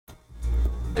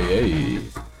Hey,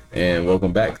 and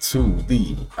welcome back to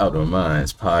the Outer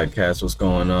Minds podcast. What's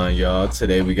going on, y'all?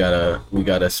 Today we got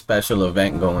a special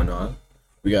event going on.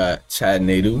 We got Chad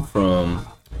Nadeu from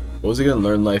what was he gonna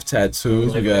Learn Life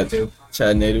Tattoos. We got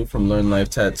Chad Nadeu from Learn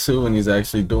Life Tattoo, and he's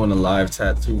actually doing a live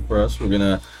tattoo for us.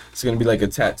 It's gonna be like a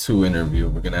tattoo interview.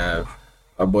 We're gonna have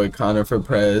our boy Connor for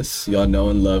Prez. Y'all know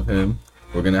and love him.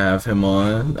 We're gonna have him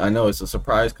on. I know it's a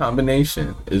surprise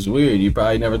combination. It's weird. You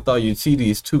probably never thought you'd see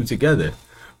these two together.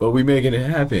 But we making it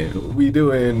happen. We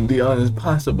doing the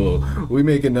impossible. We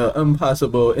making the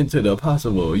impossible into the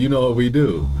possible. You know what we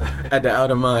do at the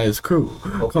Outer Minds crew.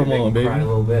 Come on, baby. Cry a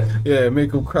little bit. Yeah,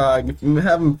 make him cry.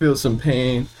 Have him feel some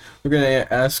pain. We're gonna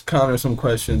ask Connor some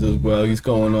questions as well. He's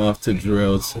going off to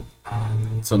drill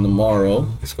tomorrow.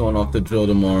 He's going off to drill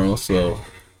tomorrow, so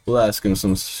we'll ask him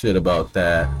some shit about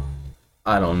that.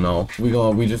 I don't know.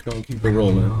 We just gonna keep it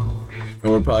rolling,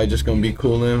 and we're probably just gonna be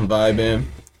cooling, vibing,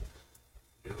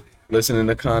 listening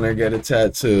to Connor get a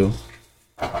tattoo.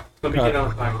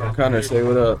 Connor, say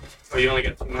what up. Oh, you only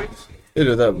get 2 mics? It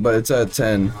is up, but it's at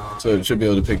 10, so it should be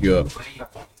able to pick you up.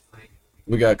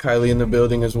 We got Kylie in the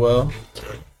building as well.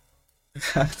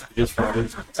 Just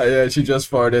farted. Yeah, she just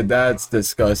farted. That's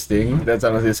disgusting. That's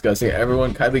honestly disgusting.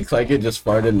 Everyone, Kylie Cleggett just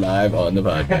farted live on the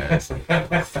podcast.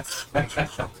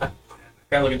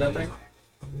 Can I look at that thing?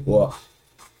 What?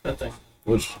 That thing.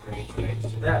 Which?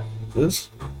 That. This?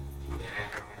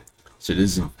 So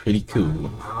this is pretty cool.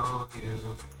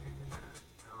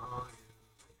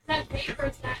 That paper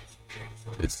is that.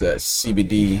 It's that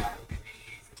CBD. I'm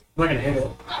not gonna hit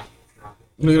it.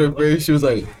 Look at her face. She was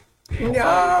like, You're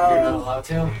not allowed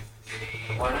to?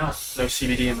 Why not? No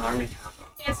CBD in the army.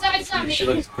 It's not me. She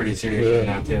looks pretty serious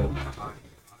Yeah. now, too.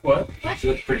 What? She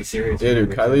looks pretty serious. yeah, dude,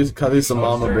 Kylie's the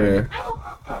mama bear.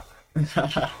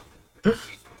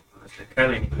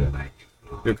 Kylie,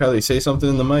 Dude, Kylie, say something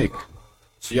in the mic.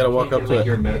 You gotta walk up to like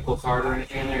your it. medical card or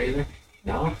anything in there either?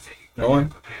 No? Go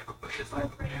on.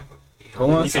 Go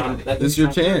on. This is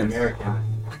your chance.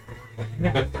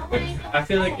 I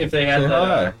feel like if they had Say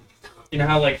hi. you know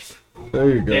how like There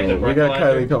you they have the go. We got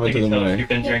breathalyzer, Kylie coming they to the can tell if mic. you've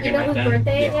been You drinking know right whose then.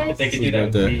 birthday it If they is? could do that,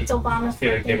 Who's birthday? It's Obama's I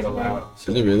feel like they birthday would allow today. it.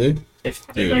 Is it really? If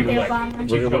they Birthday do like,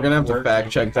 Obama. We're gonna have to fact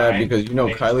check that because you know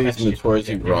Kylie's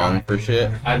notoriously wrong for shit.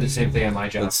 I have the same thing at my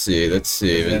job. Let's see if it's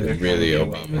really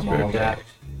Obama's birthday.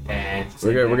 And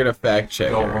We're gonna fact check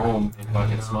go her. home and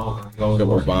fucking smoke and go Look to up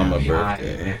work Obama and be high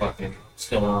birthday. and fucking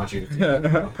still don't want you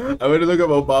to. I went to look up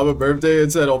Obama birthday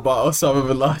and said Osama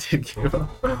bin Laden came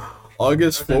out.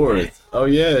 August 4th. Oh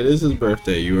yeah, it is his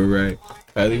birthday. You were right.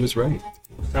 Kylie was right.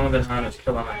 Some of the time it's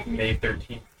still on like May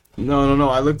 13th. No.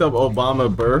 I looked up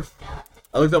Obama birth.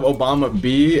 I looked up Obama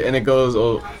B and it goes,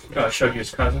 oh, Oh, I showed you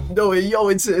his cousin. no, it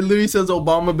literally says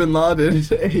Obama bin Laden.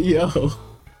 Hey, yo.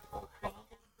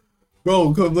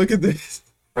 Bro, come look at this.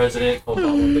 President Obama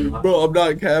bin Laden. Bro, I'm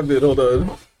not capping. Hold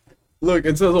on. Look,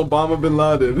 it says Obama bin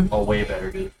Laden. Oh, way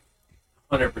better, dude.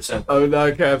 100%. I'm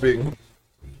not capping.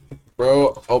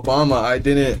 Bro, Obama,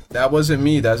 that wasn't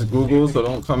me. That's Google, so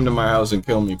don't come to my house and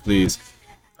kill me, please.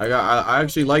 I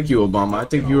actually like you, Obama. I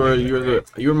think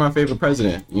you're my favorite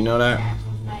president. You know that?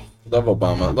 Love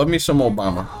Obama. Love me some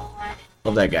Obama.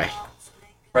 Love that guy.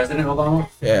 President Obama?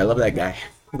 Yeah, I love that guy.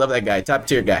 Love that guy. Top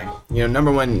tier guy. You know,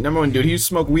 number one dude. He used to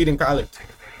smoke weed in college.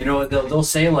 You know what, they'll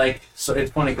say like, so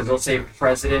it's funny because they'll say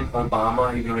President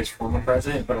Obama, even though he's former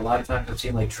president, but a lot of times I've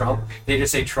seen like Trump, they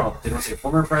just say Trump. They don't say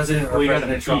former president or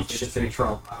President Trump, they just say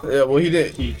Trump. Yeah, well he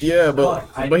did. Yeah, but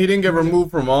he didn't get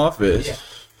removed from office.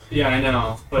 Yeah, I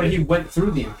know. But he went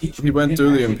through the impeachment. He went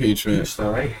through the actually get impeachment. impeached,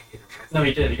 though, right? No,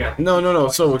 he did. He got. No.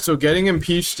 So getting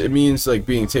impeached, it means like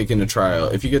being taken to trial.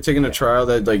 If you get taken to trial,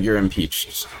 that like you're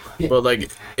impeached. Yeah. But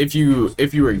like if you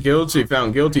were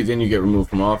found guilty, then you get removed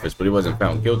from office. But he wasn't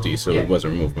found guilty, so Yeah. he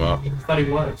wasn't removed from office. I thought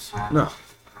he was. No.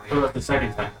 What about the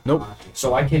second time? Nope.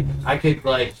 So I could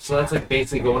like, so that's like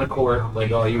basically going to court, like,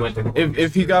 oh, you went to.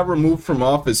 If he got removed from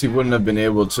office, he wouldn't have been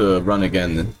able to run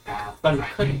again. Then. But he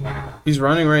couldn't. He's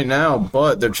running right now,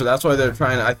 but that's why they're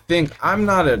trying. I think I'm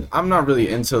not really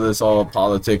into this all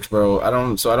politics, bro. I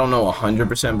don't know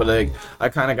 100%, but like I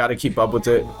kind of got to keep up with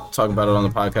it. Talk about it on the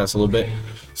podcast a little bit.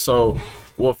 So,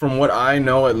 well, from what I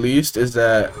know, at least, is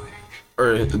that,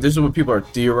 or this is what people are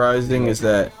theorizing, is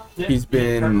that he's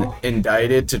been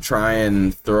indicted to try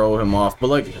and throw him off. But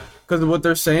like, because what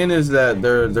they're saying is that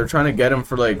they're trying to get him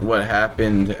for like what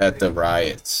happened at the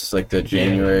riots, like the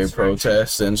January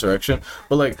protests, the insurrection.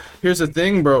 But like, here's the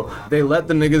thing, bro. They let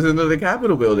the niggas into the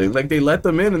Capitol building. Like, they let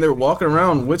them in and they're walking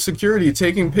around with security,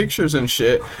 taking pictures and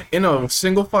shit in a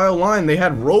single file line. They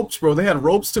had ropes, bro. They had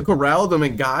ropes to corral them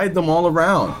and guide them all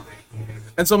around.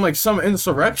 And so I'm like, some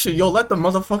insurrection, yo, let the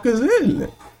motherfuckers in.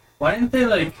 Why didn't they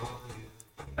like?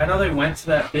 I know they went to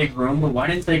that big room, but why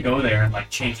didn't they go there and like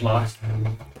change locks?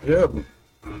 Yeah.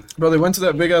 Bro, they went to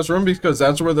that big ass room because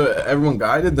that's where everyone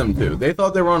guided them to. They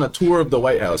thought they were on a tour of the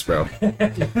White House, bro.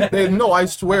 No, I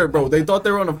swear, bro. They thought they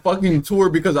were on a fucking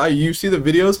tour because you see the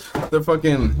videos? They're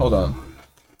fucking. Hold on.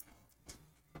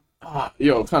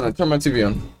 Yo, kind of turn my TV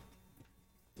on.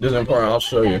 This is important. I'll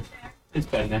show you. It's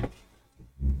better now.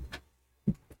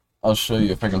 I'll show you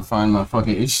if I can find my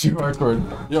fucking HDMI cord.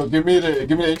 Yo, give me the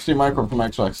HDMI cord from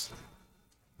Xbox.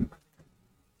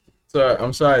 Sorry,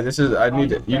 I'm sorry.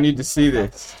 You need to see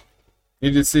this. You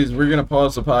need to see this. We're gonna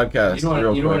pause the podcast.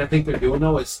 You know what I think they're doing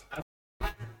though is.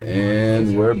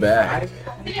 And we're back.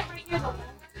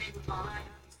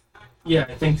 Yeah,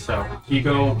 I think so. You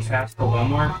go past the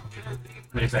Walmart.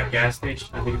 There's that gas station.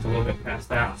 I think it's a little bit past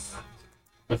that.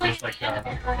 But there's like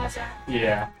there's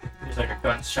like a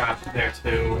gun shop there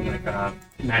too, and like a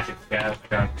magic gas.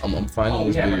 I'm finding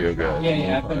this video, guys.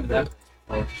 Yeah, I've been to that.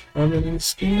 I'm in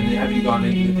skin. Have you gone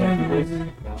into the tattoo place?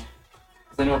 No.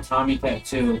 'Cause I know Tommy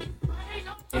Tattoo.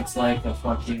 It's like a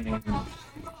fucking.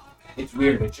 It's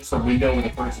weird. It's just a window with a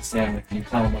person standing there, and you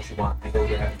tell them what you want, and they go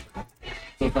grab it.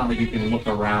 So it's not like you can look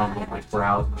around and like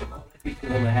browse and go, be cool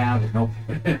to have. And nope.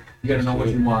 You gotta know what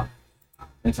you want.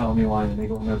 They tell me why, and they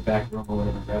go in their back room or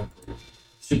whatever and grab it.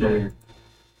 Super weird.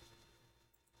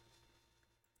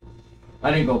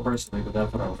 I didn't go personally, but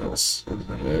that's what I was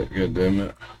doing. God damn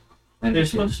it. And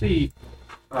There's supposed to be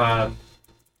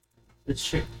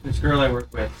this girl I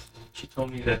work with. She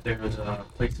told me that there was a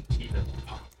place in Keevan,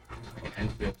 like an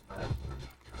Enfield,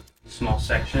 small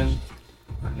section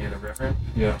near the river.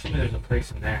 Yeah. She told me there's a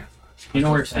place in there. You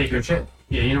know where Sacred shit?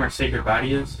 Yeah, you know where Sacred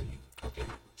Body is.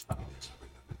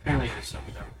 Apparently there's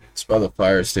something there. It's by the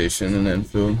fire station in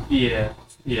Enfield. Yeah,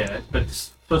 but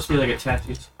it's supposed to be like a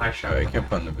tattoo supply shop. Alright, I can't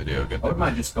find the video. I wouldn't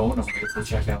mind just going over there to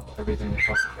check out everything they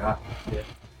fucking got. Yeah. I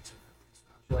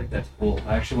feel like that's cool.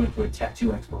 I actually went to a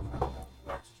tattoo expo.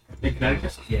 In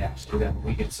Connecticut? Yeah, so that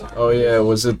weekend. So Oh yeah,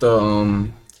 was it the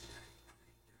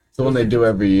one they do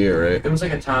every year, right? it was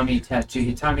like a Tommy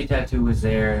tattoo. Tommy Tattoo was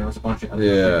there, and it was a bunch of other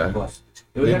Yeah. people.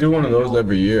 It was They do one of actually those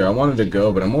every year. I wanted to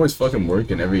go, but I'm always fucking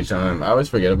working every time. I always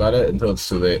forget about it until it's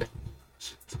too late.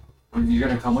 You're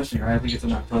gonna come with me, right? I think it's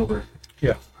in October.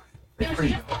 Yeah. It's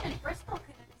pretty dope. Is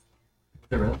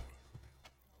it really?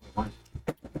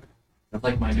 That's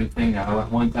like my new thing now.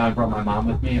 One time I brought my mom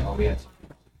with me. Oh, yeah.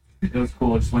 It was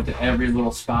cool. I just went to every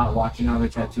little spot watching how they're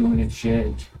tattooing and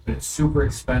shit. But it's super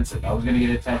expensive. I was gonna get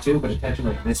a tattoo, but a tattoo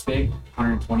like this big,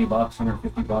 $120,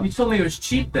 $150. You told me it was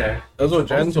cheap there. That's what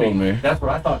Jen told me. That's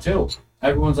what I thought too.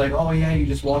 Everyone's like, "Oh yeah, you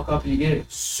just walk up and you get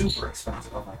it." Super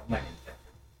expensive. I'm like, I'm not gonna get it.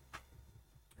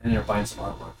 And they're buying some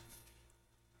artwork.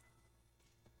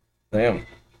 Damn.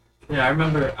 Yeah, I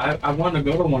remember I wanted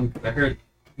to go to one because I heard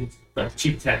it's like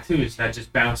cheap tattoos that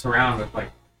just bounce around with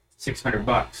like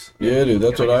 $600. Yeah, dude,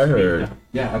 that's what I heard.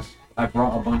 Yeah, I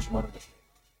brought a bunch of money,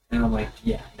 and I'm like,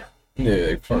 yeah, no. Yeah,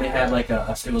 like, fuck And they had that. like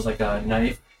it was like a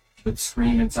knife with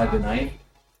scream inside the knife,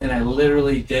 and I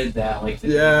literally did that like.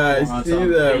 Yeah, I on see some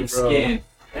that, fake bro. Skin.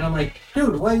 And I'm like,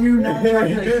 dude, why are you not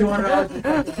charging like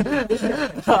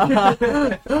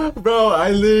 $200? Bro,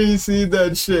 I literally see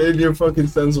that shit in your fucking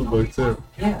stencil book too.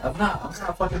 Yeah, I'm not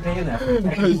fucking paying that. I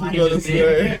was gonna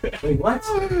say. Wait, what?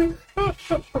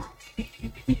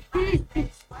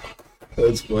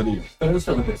 That's funny. But it was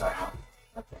still a good time.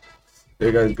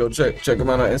 Hey guys, go check them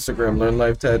out on Instagram. Learn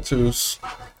Life Tattoos.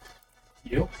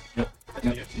 You? Yep.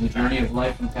 The journey of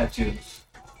life and tattoos.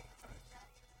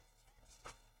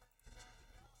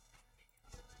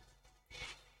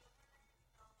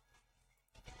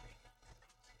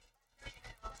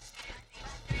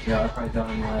 Yeah, I've probably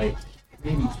done like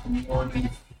maybe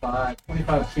 25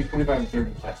 and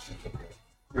 30 tattoos.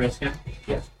 Risking?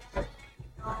 Yeah.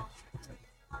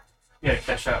 Yeah,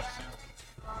 cash out.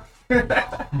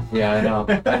 Yeah, I know.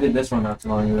 I did this one not too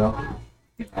long ago.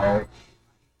 Alright.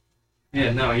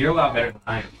 Yeah, no, you're a lot better than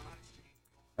I am.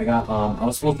 I got I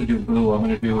was supposed to do Boo. I'm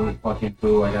gonna do fucking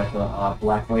Boo. I got the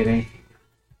black lighting.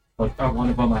 But one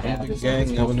of them I have is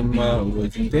Gang of the mile,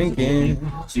 what you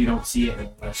thinking? so you don't see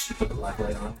it unless you put the black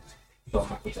light on. So I'm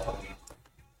gonna put that on.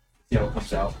 See how it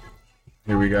comes out.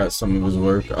 Here we got some of his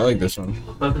work. I like this one.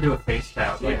 Love to do a face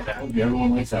tat like that.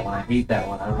 Everyone likes that one. I hate that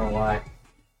one. I don't know why.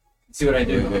 See what I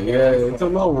do? Yeah, it's a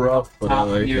little rough, but I Top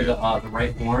like near it. the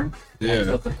right horn. I Yeah.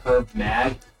 built the curved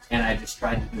mag, and I just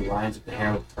tried to do lines with the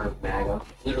hair with curved mag. I'm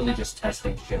literally just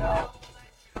testing shit out.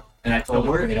 And I The told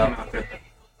her word straight came up. out good.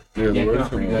 Yeah, Yeah, the it words came out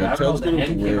from pretty good. I Ted's don't know, good the with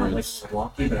end the came out like words.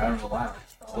 wonky, but I don't know why.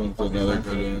 Sounds another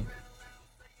good one.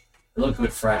 It looked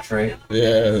good fresh, right?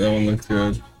 Yeah, that one looks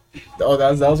good. Oh, that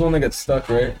was the one that got stuck,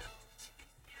 right?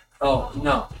 Oh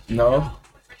no. No?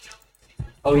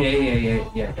 Oh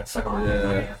yeah. Got stuck on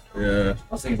my Yeah.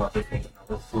 I was thinking about this one.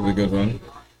 This was a good one.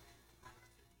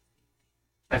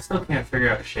 I still can't figure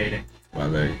out shading, My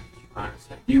leg.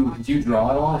 honestly. Do you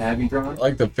draw at all? Have you drawn? I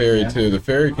like the fairy Yeah. too. The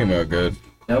fairy came out good.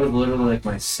 That was literally like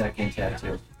my second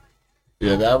tattoo.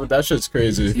 Yeah, that shit's So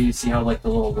crazy. you see how like the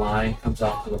little line comes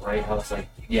off to the right? How it's like,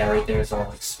 yeah, right there it's all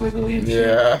like squiggly and shit.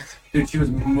 Yeah. Dude, she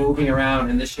was moving around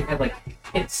and this shit had like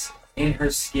pits in her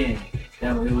skin.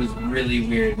 It was really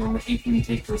weird when the ink didn't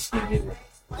take to her skin either.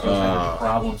 She was having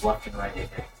problems left and right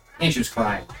with it. And she was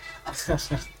crying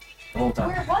the whole Where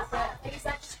time. was that? Like, is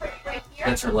that just right here?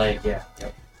 That's her leg, yeah.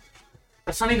 Yep.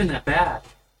 That's not even that bad.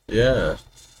 Yeah.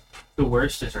 The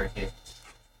worst is right here.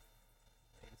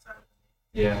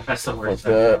 Yeah. That's the What's worst.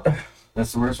 that?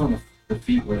 That's the worst one. The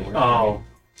feet were the worst. Oh,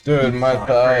 Dude, my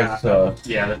thigh sucks.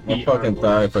 yeah. The My feet fucking are-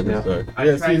 thigh fucking Yeah. sucks. I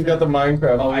Yeah, tried see, he's got the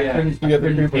Minecraft. Oh, I yeah. couldn't, You get the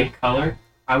people. pick color.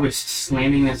 I was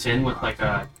slamming this in with like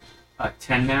a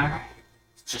 10 mac,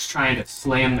 just trying to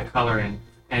slam the color in.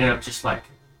 Ended up just like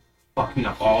fucking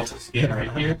up all the skin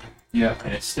right here, Yeah.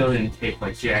 and it still didn't take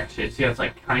like jack shit. See, how it's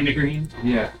like kind of green.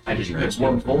 Yeah. I just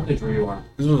What voltage were you on?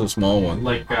 This was a small one.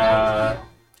 like I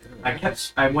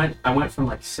went from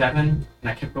like 7 and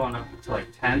I kept going up to like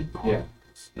 10. Yeah.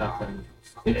 Nothing.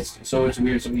 It's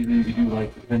weird. So either you do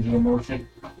like the pendulum motion,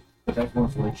 but that's more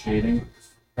for like shading,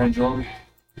 pendulum,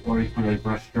 or you can do like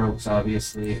brush strokes,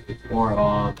 obviously, or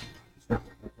I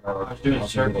was doing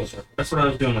circles. That's what I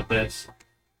was doing with this.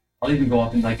 I'll even go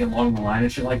up and like along the line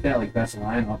and shit like that, like that's the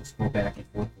line. I'll just go back and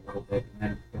forth a little bit,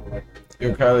 and then go like.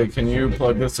 Yo, Kylie, can you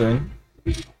plug this in?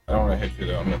 I don't want to hit you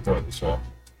though. I'm gonna throw this up.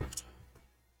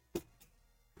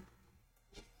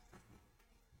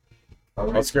 I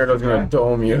was scared I was gonna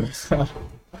dome you.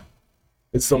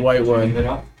 It's the white Leave one. it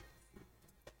up.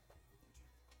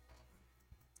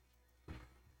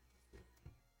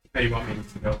 How do you want me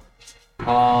to go?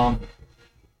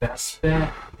 Best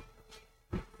bet.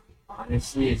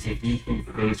 Honestly, it's if you can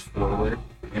face forward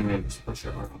and then just put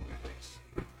your arm on your face.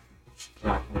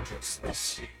 Not gonna just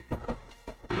this.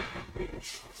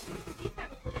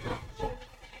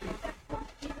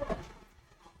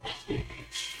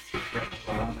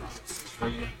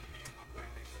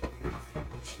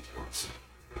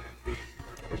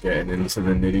 We're getting into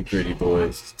the nitty gritty,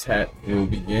 boys. Tat will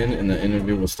begin and the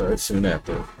interview will start soon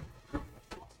after.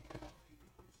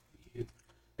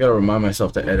 Gotta remind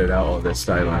myself to edit out all this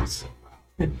silence.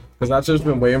 Because I've just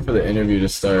been waiting for the interview to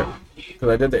start. Because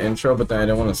I did the intro, but then I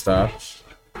didn't want to stop.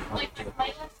 Like my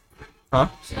playlist? Huh?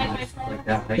 Like my playlist? Like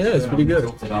that. Yeah, it's pretty good.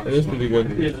 Tilt it up. It is pretty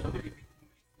good. Yeah.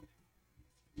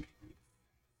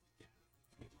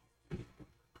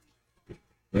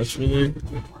 That's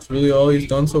really all he's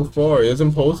done so far. He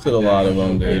hasn't posted a lot of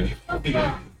them, dude. I mean,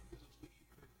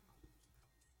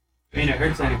 it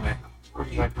hurts anyway.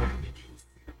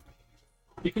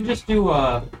 You can just do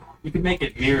you can make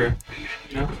it mirror,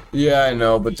 you know? Yeah, I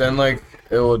know, but then like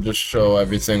it will just show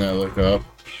everything I look up.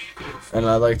 And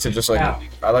I like to just like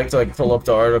pull up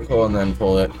the article and then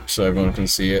pull it so everyone can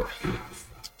see it.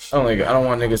 I don't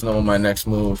want niggas knowing my next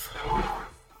move.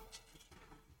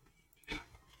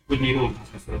 With needle.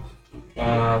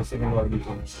 I was thinking about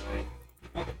using this.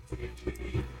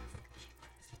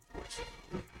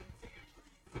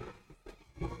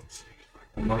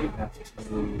 I might have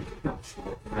to.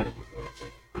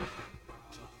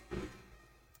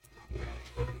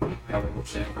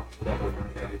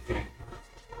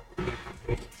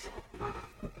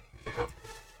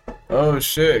 Oh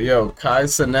shit, yo, Kai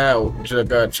Cenat just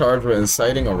got charged with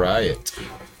inciting a riot.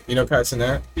 You know Kai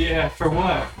Cenat? Yeah, for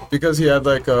what? Because he had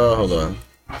like hold on.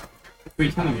 What are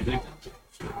you telling me, dude?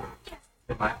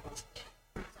 Am I?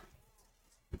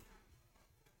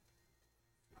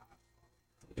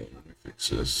 Let me fix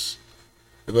this.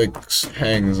 It like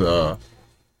hangs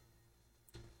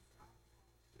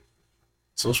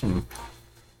social.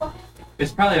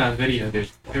 It's probably on video, dude.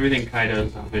 Everything Kai does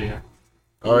is on video.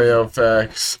 Oh yeah,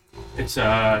 facts. It's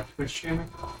Twitch streamer.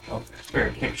 Oh, or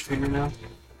a Kick streamer now.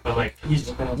 But like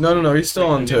he's No, he's still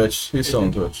on Twitch. He's still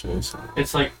on Twitch. Yes.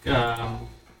 it's like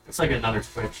another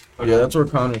Twitch. But Yeah, that's where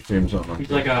Connor streams on. he's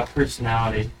like a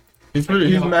personality. He's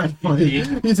mad funny.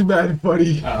 He's mad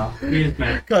funny. Oh, he is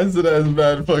man. Kai Cenat is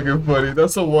mad fucking funny.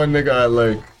 That's the one nigga I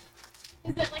like.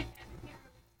 Is it like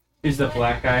He's the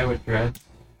black guy with dreads.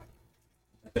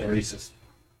 Racist.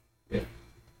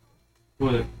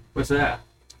 What's that?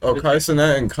 Oh, Kai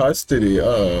Cenat in custody.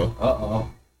 Uh-oh.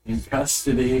 In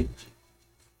custody.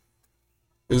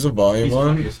 Is a volume He's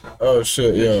on? funny as fuck. Oh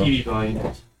shit, The yeah. TV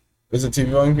volume. Is it TV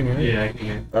volume? Can you hear? Yeah, I can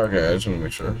hear. Okay, I just want to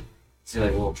make sure. See like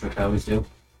a little trick I always do.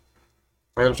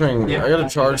 I gotta try and, Yeah. I gotta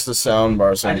charge the sound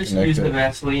bar so I I can just connect use the it.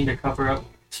 Vaseline to cover up.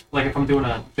 Like if I'm doing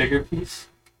a bigger piece,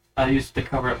 I use it to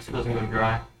cover up so it doesn't go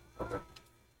dry. Okay.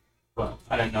 But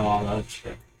I didn't know all that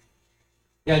shit.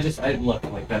 Yeah, I look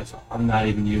like that's. I'm not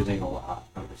even using a lot.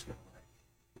 I'm just gonna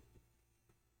like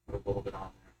put a little bit on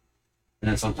there, and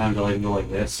then sometimes I'll even go like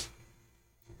this.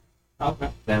 Okay.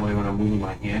 That way, when I'm moving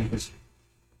my hand, because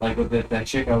like with that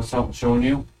chick I was showing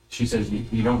you, she says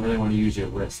you don't really want to use your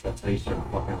wrist. That's how you start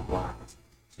fucking blind.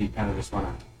 So you kind of just want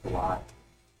to glide.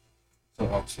 So it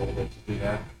helps a little bit to do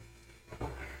that.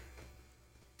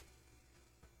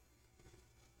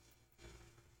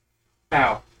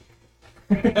 Ow.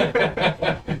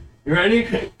 You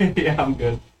ready? Yeah, I'm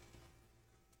good.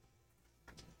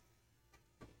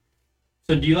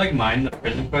 So do you like mind the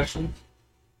prison questions?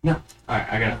 No.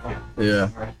 Alright, I got a few. Yeah.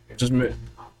 Alright. Just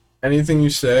anything you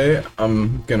say,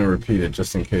 I'm gonna repeat it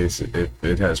just in case if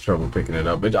it has trouble picking it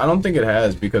up. But I don't think it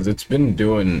has because it's been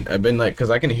doing. I've been like, cause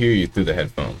I can hear you through the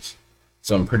headphones,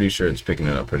 so I'm pretty sure it's picking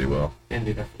it up pretty well. And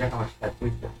dude, I forgot how much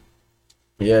tattoos are.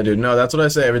 Yeah, dude. No, that's what I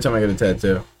say every time I get a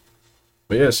tattoo.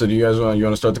 But yeah, so do you guys want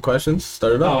to start the questions?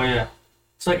 Start it Oh off. yeah.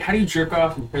 It's like, how do you jerk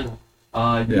off in prison? Yeah,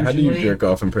 how do you Usually- jerk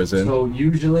off in prison? So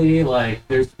usually, like,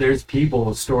 there's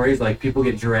people stories like people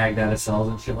get dragged out of cells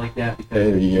and shit like that because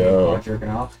Hey, people yo. are jerking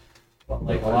off. But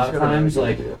like a lot of times,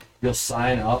 like you'll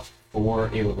sign up for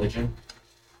a religion,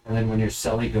 and then when your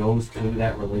cellie goes to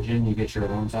that religion, you get your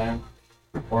alone time.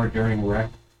 Or during rec,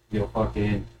 you'll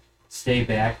fucking stay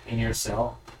back in your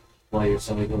cell while your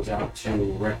cellie goes out to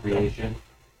recreation,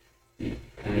 and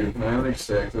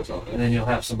then you'll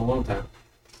have some alone time.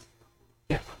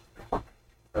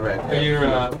 Alright. Are you,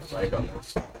 Mic on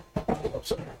this. Oh,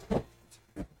 sorry.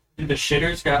 Do the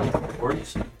shitters got like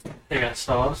doors? They got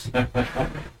stalls?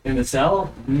 In the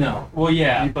cell? No. Well,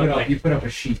 yeah, You but put like, up a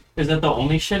sheet. is that the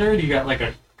only shitter? Or do you got like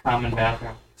a common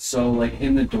bathroom? So like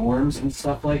in the dorms and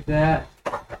stuff like that.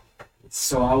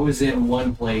 So I was in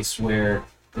one place where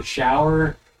the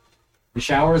showers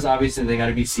obviously they got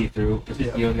to be see-through.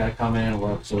 Yeah. You got to come in and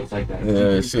look, so it's like that.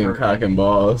 Yeah, seeing cock and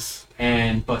balls.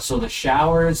 But so the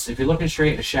showers, if you're looking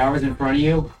straight, the shower's in front of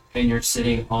you, and you're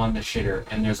sitting on the shitter,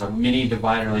 and there's a mini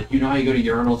divider. Like, you know how you go to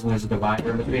urinals and there's a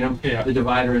divider in between them? Yeah. The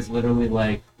divider is literally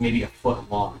like maybe a foot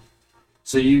long.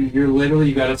 So you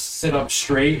got to sit up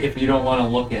straight if you don't want to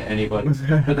look at anybody.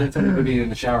 But then someone could be in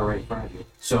the shower right in front of you.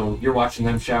 So you're watching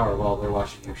them shower while they're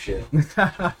watching you shit.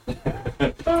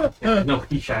 No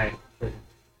pee shine.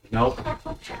 Nope.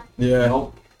 Yeah.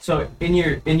 Nope. So in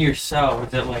your cell,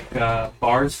 was it like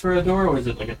bars for a door, or was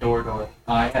it like a door?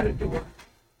 I had a door.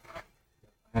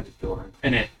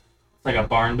 And it's like a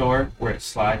barn door where it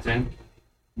slides in.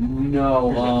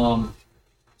 No,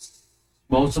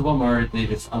 most of them are, they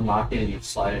just unlock it and you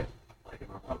slide it like a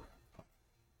normal.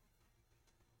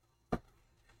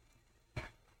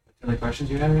 Any questions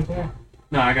you had right there?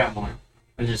 No, I got more.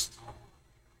 I'm just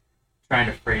trying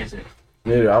to phrase it.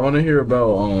 Dude, I want to hear about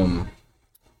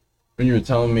when you were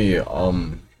telling me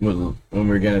when we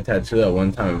were getting a tattoo that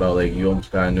one time about like you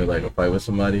almost got into like a fight with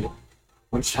somebody.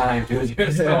 Which time, dude?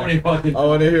 There's so many fucking. I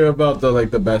want to hear about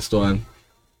the best one.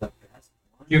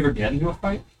 You ever get into a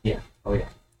fight? Yeah. Oh yeah.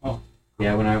 Oh.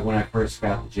 Yeah. When I first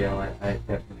got to jail, I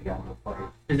definitely got in a fight.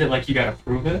 Is it like you gotta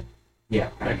prove it? Yeah.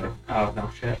 Like, Kind of. oh no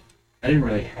shit. I didn't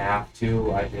really have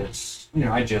to.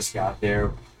 I just got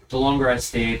there. The longer I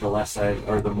stayed,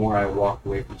 the more I walked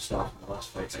away from stuff, and the less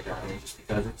fights I got in. Just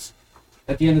because it's,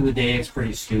 at the end of the day, it's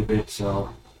pretty stupid. So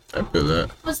I feel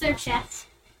that. Was there chess?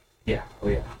 yeah, oh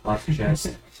yeah, lots of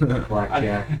chess,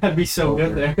 blackjack. I'd be so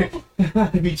good there.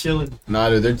 I'd be chilling. Nah,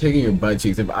 dude, they're taking your butt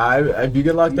cheeks. If you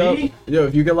get locked up, Me?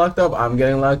 if you get locked up, I'm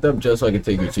getting locked up just so I can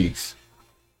take your cheeks.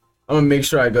 I'm gonna make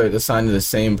sure I go assigned to the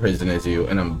same prison as you,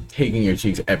 and I'm taking your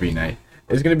cheeks every night.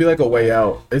 It's gonna be like a way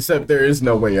out, except there is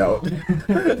no way out.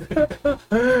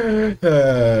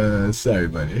 Sorry,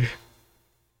 buddy.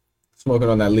 Smoking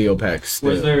on that Leo pack still.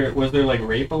 Was there like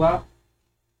rape allowed?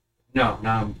 No,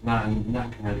 not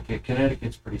Connecticut.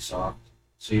 Connecticut's pretty soft,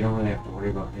 so you don't really have to worry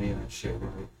about any of that shit.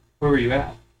 Really. Where were you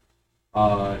at?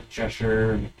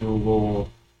 Cheshire, McDougal,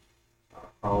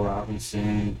 Carl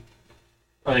Robinson.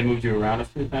 Oh, they moved you around a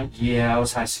few times? Yeah, I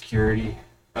was high security.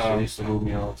 So Oh. they used to move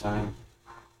me all the time.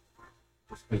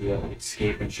 Just because you like,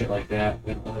 escape and shit like that.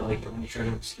 When you try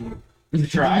to escape. You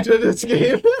tried? tried to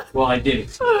escape? Well, I did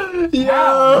escape. Yo!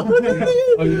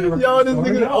 Oh, you never Yo, this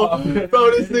started off.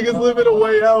 nigga's living a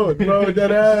way out, bro.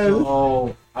 Dead ass.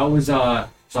 So I was so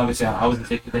obviously I was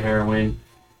addicted to heroin,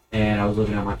 and I was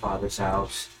living at my father's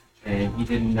house, and he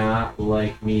did not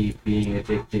like me being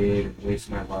addicted and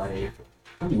wasting my life.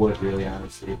 He would really,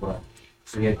 honestly, but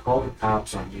so he had called the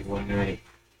cops on me one night,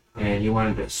 and he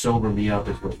wanted to sober me up,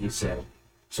 is what he said.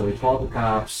 So they called the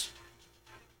cops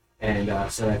and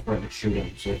said I threatened to shoot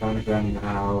him. So they found a gun in the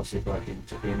house. They fucking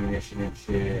took ammunition and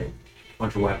shit, a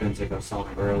bunch of weapons like I was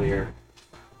telling you earlier.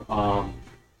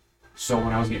 So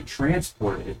when I was getting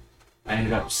transported, I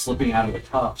ended up slipping out of the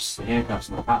handcuffs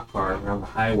in the cop car around the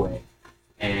highway,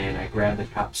 and I grabbed the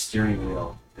cop's steering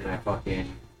wheel and I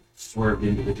fucking swerved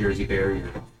into the Jersey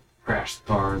barrier, crashed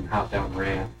the car, and hopped out and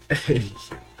ran.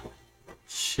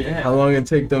 Shit. How long did it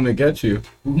take them to get you?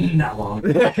 Not long.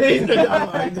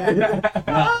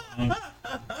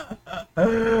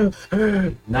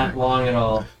 Not long at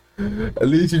all. At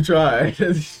least you tried.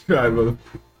 At least you tried, brother.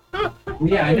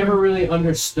 Yeah, I never really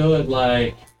understood,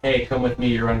 like, hey, come with me,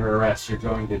 you're under arrest, you're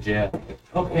going to jail. Like,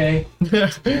 okay.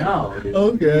 No, dude.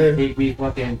 Okay. Take me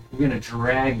fucking, you're gonna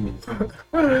drag me.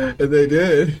 And they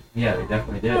did. Yeah, they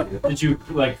definitely did, dude. Did you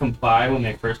like comply when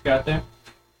they first got there?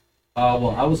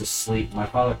 Well, I was asleep. My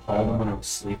father called them when I was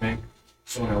sleeping.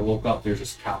 So when I woke up, there's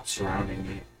just cops surrounding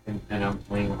me, and I'm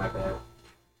laying on my bed.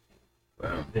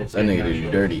 Wow. That It's nigga did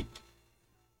you dirty.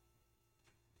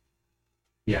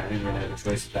 Yeah, I didn't really have a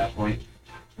choice at that point.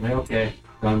 I'm like, okay,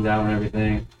 gun down and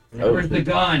everything. Oh. Where's the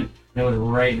gun? And it was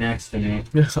right next to me.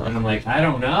 And I'm like, I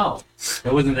don't know.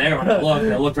 It wasn't there when I looked.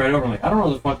 I looked right over. I'm like, I don't know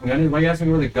where the fucking gun is. Why are you asking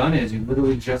me where the gun is? You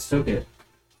literally just took it.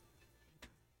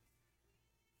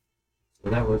 So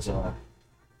that was,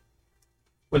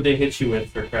 What'd they hit you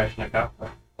with for crashing a cop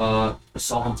car?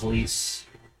 assault on police,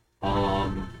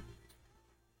 criminal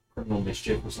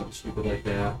mischief or something stupid like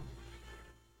that.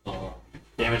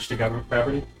 Damage to government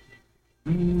property?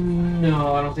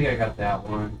 No, I don't think I got that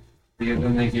one. Because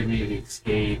then they give me the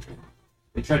escape.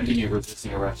 They tried to give me a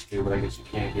resisting arrest too, but I guess you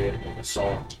can't get like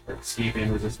assault or escape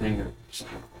and resisting or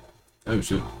something like that. Oh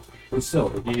shit. But still,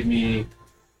 they gave me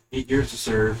 8 years to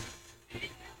serve,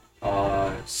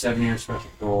 7 years special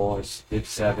parole. I did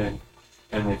 7,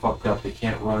 and they fucked up. They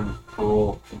can't run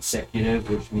parole consecutive,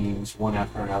 which means one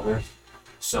after another.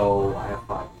 So I have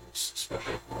 5 years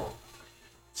special parole.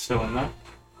 Still in that?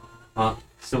 Huh?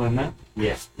 Still in that?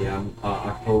 Yeah. I'm,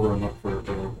 October, I'm up for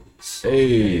early release.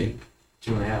 Hey.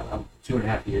 2.5. I'm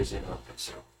 2.5 years in,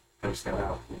 so I just got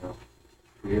out,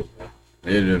 3 years ago.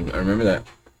 Yeah, dude, I remember that.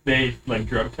 They like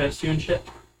drug test you and shit?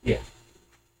 Yeah,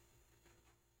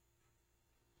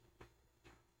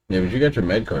 but you got your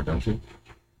med card, don't you?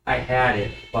 I had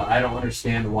it, but I don't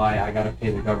understand why I gotta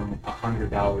pay the government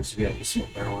 $100 to be able to smoke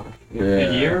marijuana.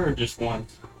 A year or just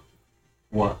once?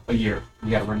 What? A year.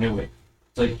 You gotta renew it.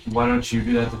 It's like, why don't you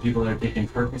do that to people that are taking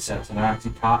Percocets and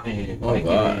Oxycontin and Oh, Vicodin?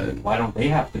 God. Why don't they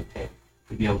have to pay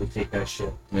to be able to take that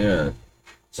shit? Yeah.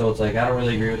 So it's like, I don't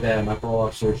really agree with that. My parole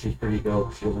officer, she's pretty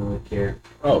dope. She doesn't really care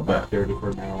Oh, about but dirty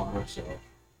for marijuana, so.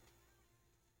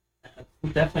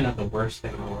 Definitely not the worst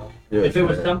thing in the world. yeah, If it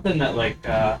was fair. something that like, It's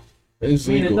I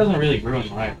mean, it legal. doesn't really ruin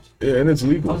lives. Yeah, and it's I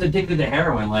legal. was addicted to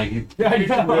heroin, like, Yeah, you're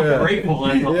just Yeah. grateful.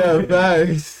 That's all. Yeah,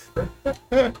 thanks.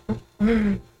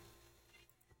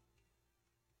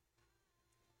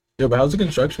 Yeah, but how's the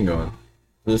construction going?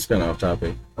 This is kind of off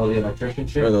topic. Oh, the electrician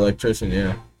shit? Or the electrician,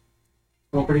 yeah.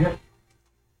 Going pretty good.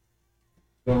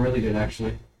 Going really good,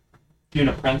 actually. You an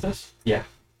apprentice? Yeah,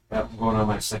 I'm going on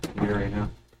my 2nd year right now.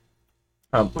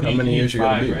 How What do you many need? years you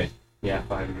gonna 5, be? right? Yeah,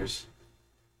 5 years.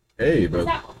 Hey, Is bro.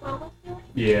 that what Will was doing?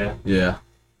 Yeah. Yeah.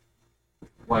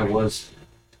 Why was?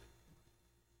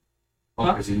 Oh,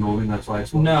 Huh? because he's moving. That's why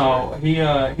it's. No, he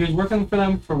was working for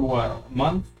them for what, a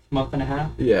month and a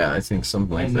half? Yeah, I think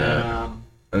something like and that. then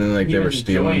And then like he they were was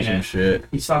stealing enjoying some it. shit.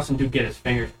 he saw some dude get his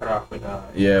fingers cut off with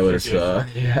Yeah, with a scissors.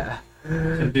 saw. Yeah.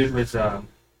 Some dude was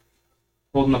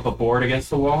holding up a board against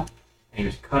the wall, and he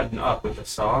was cutting up with a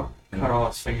saw, cut all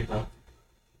his fingers off.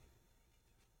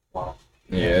 Wow.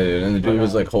 Yeah, dude. And the dude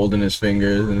was like holding his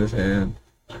fingers in his hand.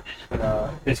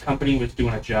 But his company was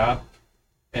doing a job,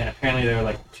 and apparently there were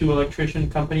like 2 electrician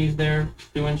companies there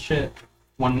doing shit.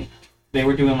 One, they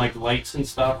were doing like lights and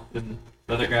stuff, and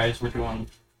the other guys were doing,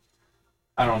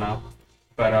 I don't know,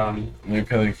 but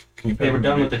they were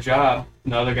done with the job,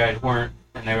 and the other guys weren't,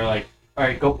 and they were like, all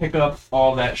right, go pick up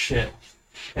all that shit,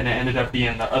 and it ended up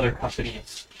being the other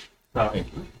company's stuff.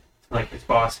 Like his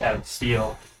boss had him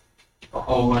steal a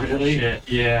whole bunch of really? shit.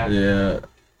 Yeah. Yeah.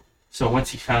 So once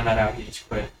he found that out, he just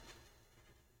quit.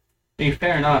 I mean,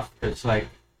 fair enough. It's like,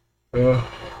 Ugh.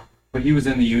 But he was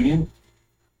in the union.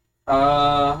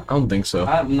 I don't think so.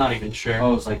 I'm not even sure.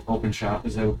 Oh, it's like open shop,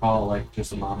 as they would call it, like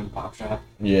just a mom and pop shop.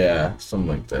 Yeah, something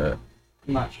like that.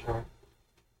 I'm not sure.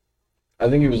 I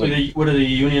think he was like. Would the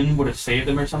union would have saved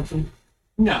him or something?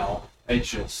 No, it's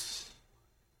just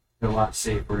they're a lot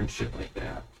safer and shit like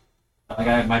that.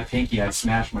 Like my pinky, I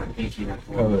smashed my pinky. They're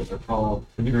called.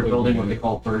 Can you They're put it building in what they there?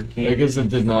 call bird cage. I guess it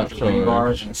did not show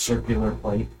rebars and a circular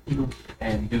plate.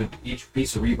 And dude, each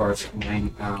piece of rebar is like 90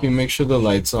 pounds. Can you make sure the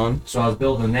light's on? So I was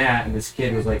building that, and this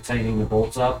kid was like tightening the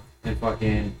bolts up and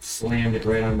fucking slammed it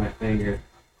right on my finger.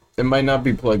 It might not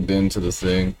be plugged into the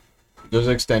thing. There's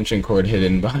an extension cord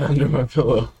hidden behind under my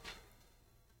pillow.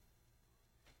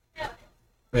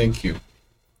 Thank you.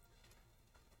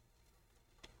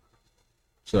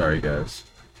 Sorry, guys.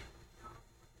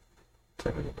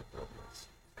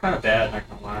 Kind of bad, not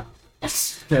gonna lie.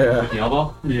 Yeah. The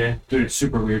elbow? Yeah. Dude, it's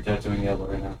super weird tattooing the elbow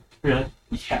right now. Really?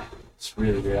 Yeah, it's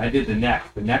really weird. I did the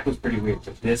neck. The neck was pretty weird,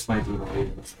 but this might be more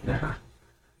weird than the neck.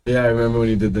 Yeah, I remember when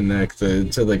you did the neck.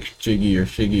 It said like Jiggy or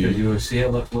Did Shiggy. you see it?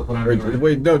 Look what I'm Or, doing.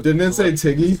 wait, no, didn't it say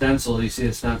Tiggy? Stencil, you see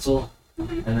the stencil?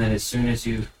 And then as soon as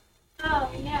you,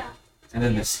 Oh, yeah. and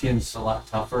then the skin's a lot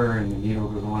tougher and the needle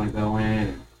doesn't want to go in.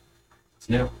 And it's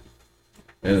new.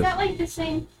 Is Yeah, that like the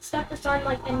same stuff that's on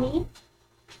like the knee?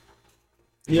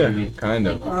 yeah, kind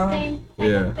Like of. the same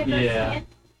yeah. thicker Yeah. skin?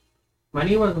 My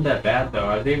knee wasn't that bad though.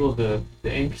 I was able to,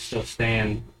 the ink still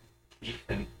staying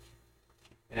decent.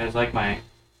 And it was like my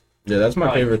Yeah, that's my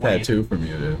Probably favorite 20. tattoo from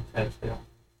you, dude. tattoo.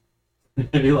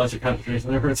 You lost your concentration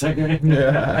there for a second.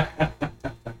 Yeah.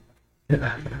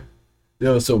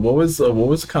 Yo, so what was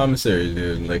the commissary,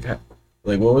 dude? Like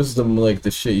what was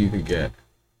the shit you could get?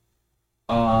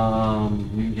 You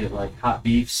can get like hot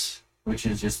beefs, which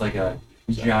is just like a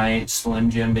giant Slim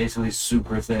Jim, basically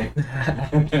super thick.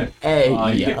 Hey,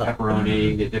 You get pepperoni,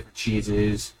 you get different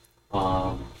cheeses.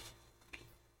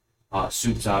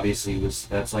 Soups obviously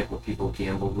that's like what people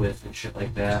gambled with and shit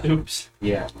like that. Oops.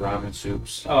 Yeah, ramen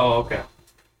soups. Oh, okay.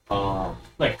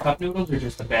 Like Cup noodles or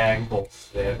just a bag?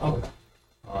 both. They had Okay.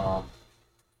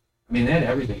 I mean, they had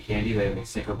everything. Candy. They had like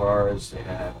Snicker bars. They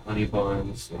had honey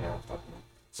buns. They had fucking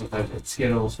sometimes they had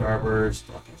Skittles, Starburst.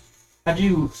 Fucking. How'd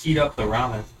you heat up the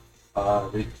ramen?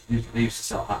 They used to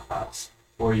sell hot pots,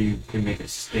 or you can make a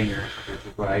stinger, which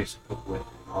is what I used to cook with.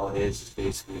 And all it is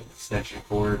basically an extension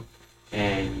cord,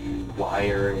 and you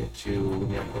wire it to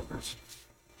the cookers.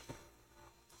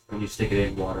 And you stick it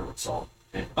in water with salt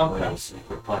and Okay. oils, and you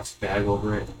put a plastic bag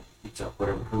over it, and it heats up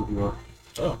whatever food you want.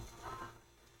 Oh.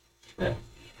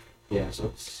 Yeah,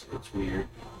 so it's weird.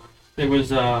 It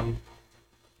was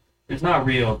it's not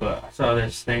real, but I saw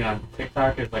this thing on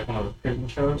TikTok. It's like one of the prison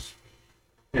shows.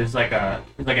 It was like an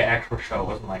actual show. It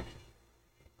wasn't like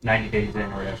 90 Days In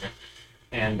or whatever.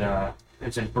 And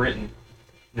it's in Britain.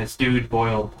 This dude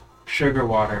boiled sugar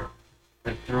water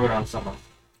and threw it on someone.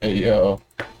 Hey, yo.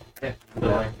 Yeah. So,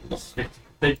 like,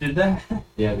 they did that.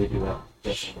 Yeah, they do that.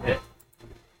 Definitely.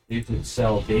 You can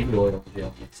sell baby oil in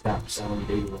jail. Like, stop selling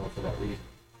baby oil for that reason.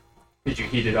 Did you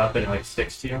heat it up and it like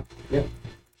sticks to you? Yep.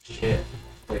 Shit.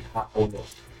 Like hot oil.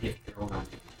 Get thrown on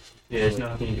you. Yeah, there's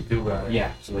nothing you can do about it.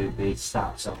 Yeah, so they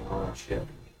stopped selling all that shit.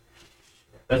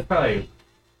 That's probably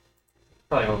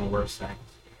one of the worst things.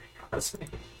 Honestly.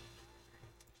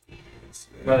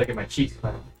 I'd rather get my cheeks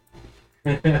clapped.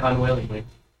 Unwillingly.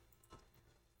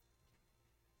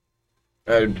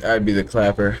 I'd be the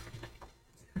clapper.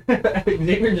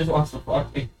 Xavier just wants to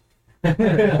fuck me.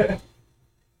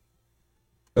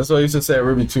 That's what I used to say at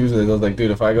Ruby Tuesdays. I was like,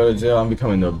 dude, if I go to jail, I'm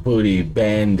becoming the booty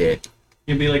bandit.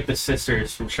 You'd be like the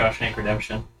sisters from Shawshank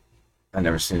Redemption. I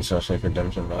never seen Shawshank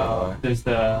Redemption, by the way. There's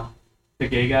the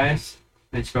gay guys.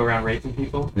 They just go around raping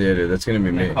people. Yeah, dude, that's gonna be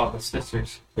And me. they're called the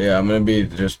sisters. Yeah, I'm gonna be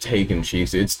just taking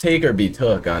cheeks. It's take or be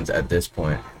took on at this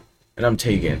point, and I'm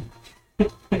taking.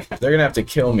 They're gonna have to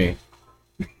kill me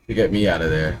to get me out of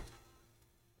there.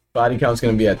 Body count's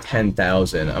gonna be at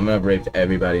 10,000. I'm gonna have raped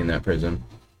everybody in that prison.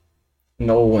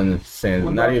 No one stands,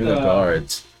 What not about even the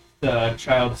guards. The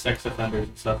child sex offenders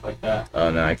and stuff like that. Oh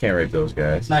no, I can't rape those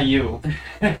guys. Not you.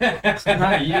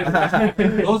 Not you.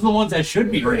 Those are the ones that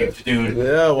should be raped, dude.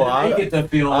 Yeah, well, They get to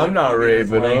feel. I'm not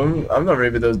raping like- them. I'm not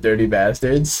raping those dirty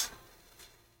bastards.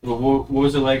 What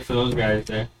was it like for those guys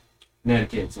there? Nah,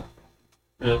 kids.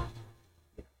 Really?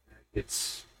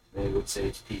 They would say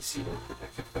it's PC, like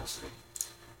protective custody.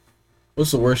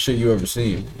 What's the worst shit you ever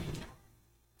seen?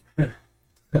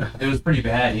 It was pretty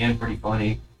bad and pretty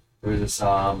funny. There was this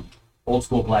old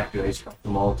school black dude. I used to talk to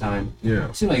him all the time. Yeah.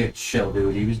 He seemed like a chill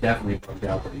dude. He was definitely bugged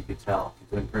out, but you could tell. He's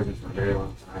been in prison for a very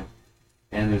long time.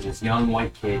 And there's this young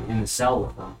white kid in the cell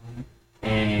with him.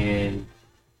 And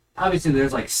obviously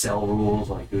there's like cell rules,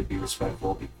 like dude, be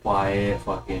respectful, be quiet,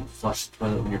 fucking flush the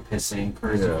toilet when you're pissing,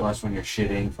 courtesy Yeah. flush when you're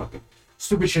shitting, fucking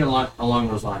stupid shit along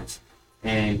those lines.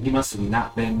 And he must have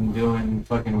not been doing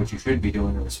fucking what you should be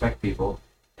doing to respect people.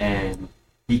 And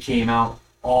he came out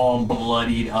all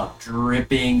bloodied up,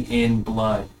 dripping in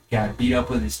blood. Got beat up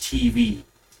with his TV.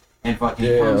 and fucking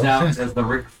Yeah. comes out and says the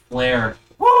Ric Flair.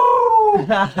 Woo!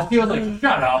 He was like,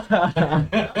 shut up.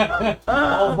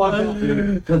 All fucked up,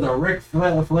 dude. Because the Ric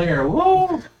Flair.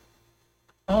 Woo!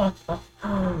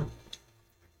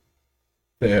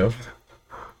 Damn.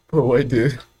 Poor white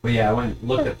dude. But yeah, I went and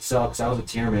looked at the cell because I was a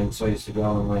tierman, so I used to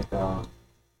go and like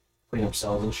clean up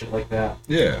cells and shit like that.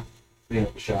 Yeah. Clean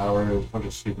up the shower, a bunch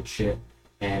of stupid shit.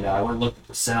 And I went and looked at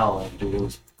the cell, and dude, it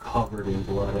was covered in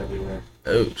blood everywhere.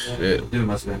 Oh shit. Dude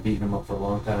must have been beating him up for a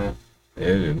long time. Yeah,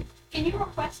 dude. Can you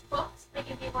request books? Like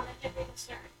if you wanted to read a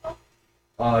certain book?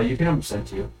 You can have them sent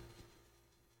to you.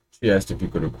 She asked if you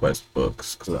could request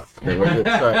books because they weren't.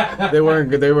 Sorry, they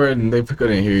weren't. They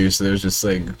couldn't hear you, so they was just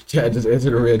like, Chad just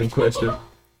answered a random question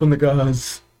from the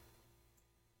guys.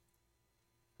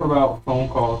 What about phone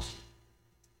calls?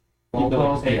 Phone You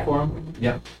calls? pay Yeah. for them?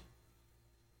 Yep.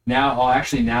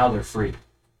 Now they're free.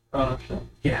 Oh, no shit.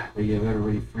 Yeah, they give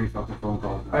everybody free fucking phone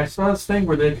calls. I saw this thing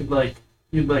where they could like,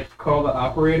 you'd like call the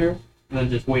operator and then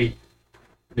just wait.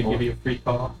 They give you a free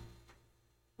call.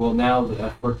 Well, now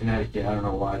that for Connecticut, I don't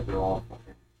know why they're all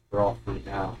free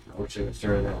now. I wish they would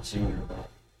started that sooner, but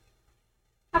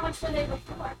How much were they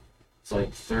before? it's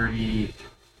like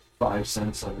 35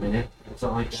 cents a minute or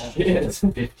something like that. Shit. It's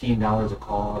 $15 a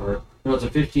call, or no, it's a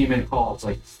 15-minute call. It's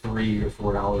like $3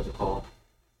 or $4 a call.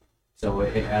 So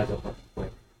it adds up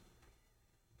quick.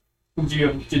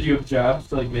 Did you have jobs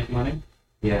to like make money?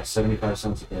 Yeah, 75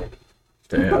 cents a day.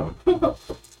 Damn.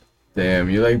 Damn,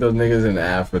 you like those niggas in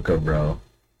Africa, bro.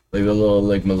 Like the little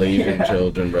like Malaysian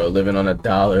children, bro, living on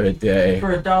 $1 a day.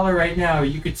 For $1 right now,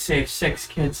 you could save 6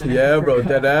 kids. In Yeah, bro,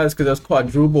 Africa. dead ass, cause that's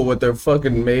quadruple what they're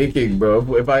fucking making, bro.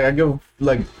 If I give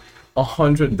like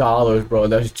 $100, bro,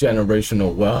 that's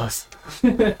generational wealth.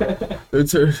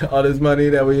 It's all this money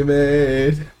that we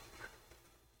made.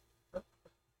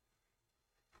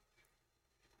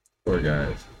 Poor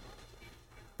guys.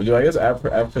 But I guess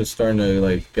Africa's starting to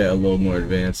like get a little more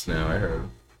advanced now. I heard.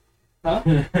 Huh?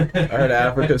 I heard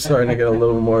Africa's starting to get a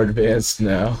little more advanced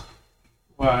now.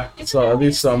 Why? So at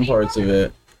least some parts of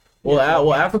it. Well,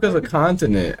 Africa's a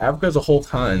continent. Africa's a whole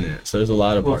continent, so there's a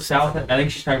lot of Well, parts. I think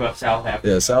she's talking about South Africa.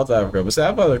 Yeah, South Africa, but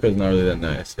South Africa's not really that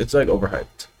nice. It's like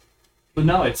overhyped. But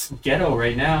no, it's ghetto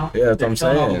right now. Yeah, that's what They're I'm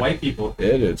killing all the saying. white people.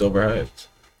 Yeah, dude, it's overhyped.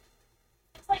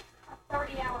 It's like a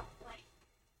 30-hour flight.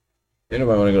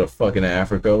 Anybody want to go to fucking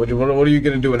Africa? What are you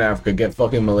gonna do in Africa? Get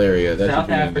fucking malaria? That's South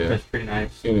what you're gonna do. Africa's pretty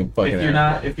nice. You're gonna be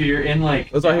fucking If you're in like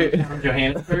That's why downtown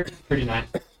Johannesburg, it's pretty nice.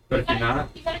 But if you're not,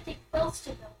 You gotta take pills to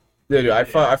go. Yeah, dude,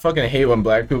 I fucking hate when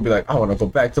black people be like, I want to go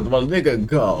back to the well, nigga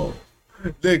go,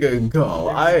 nigga go.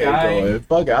 I ain't guy- going.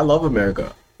 Fuck it, I love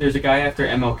America. there's a guy after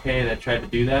MLK that tried to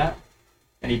do that,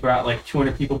 and he brought like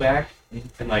 200 people back,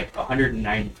 and like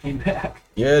 190 came back.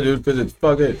 Yeah, dude, because it's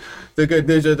fucking the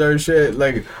conditions are shit.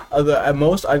 Like, at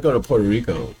most, I'd go to Puerto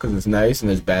Rico because it's nice and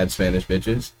there's bad Spanish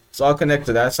bitches. So I'll connect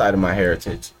to that side of my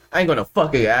heritage. I ain't going to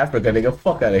fucking Africa, nigga.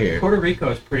 Fuck out of here. Puerto Rico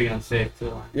is pretty unsafe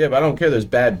too. Yeah, but I don't care. There's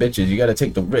bad bitches. You got to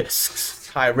take the risks.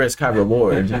 High risk, high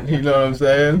reward. You know what I'm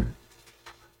saying?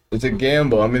 It's a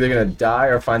gamble. I'm either going to die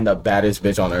or find the baddest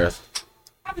bitch on earth.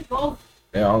 Probably both.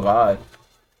 Yeah, oh God.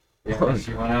 Yeah, at least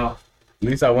you went out. At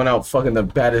least I went out fucking the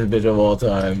baddest bitch of all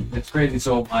time. It's crazy.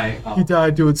 So He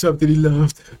died doing something he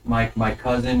loved. my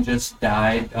cousin just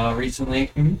died recently,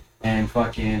 Mhm. and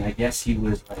fucking I guess he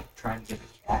was like trying to get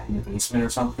a cat in the basement or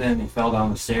something. He fell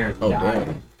down the stairs and Oh, died.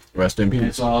 damn. Rest in And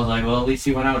peace. so I was like, well, at least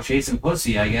he went out chasing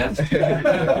pussy, I guess.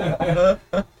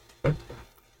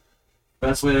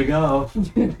 Best way to go.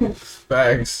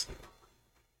 Facts.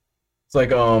 It's like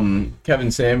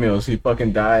Kevin Samuels. He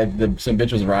fucking died. Some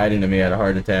bitch was riding him. He had a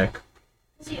heart attack.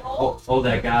 Is he old? Oh,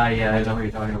 that guy. Yeah, I know what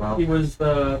you're talking about. He was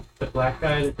the black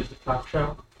guy that did the talk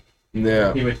show.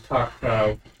 Yeah. He would talk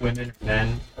women and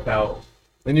men about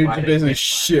And you Why did basically he-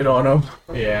 shit on him.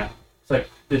 yeah. It's like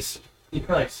this. You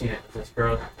probably seen it. This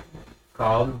girl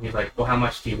called. And he's like, "Well, how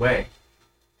much do you weigh?"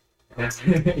 And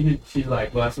she's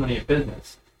like, "Well, that's none of your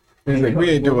business." He's like, we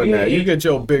ain't doing that. You get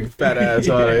your big fat ass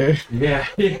out of here. Yeah,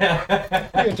 yeah.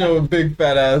 Get your big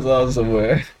fat ass out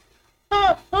somewhere.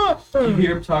 You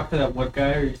hear him talk to that one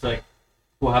guy, or he's like,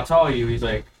 "Well, how tall are you?" He's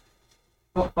like,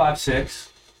 "About 5'6".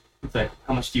 He's like,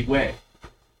 "How much do you weigh?"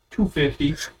 250.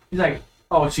 He's like,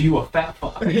 "Oh, so you a fat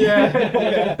fuck?"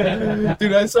 Yeah.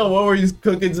 Dude, I saw one where he's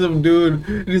cooking some dude,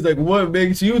 and he's like, what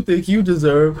makes you think you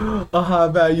deserve a high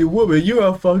value woman? You're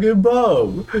a fucking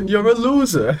bum. You're a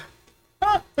loser.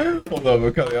 Hold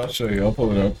on, Kelly, I'll show you. I'll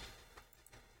pull it up.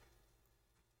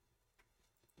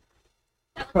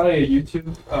 Probably a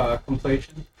YouTube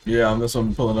compilation. Yeah, that's what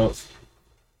I'm pulling up.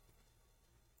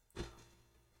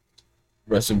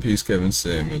 Rest in peace, Kevin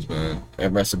Samuels, man.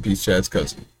 And rest in peace, Chad's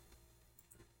cousin.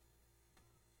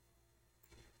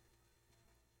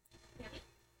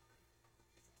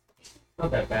 Not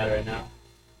that bad right now.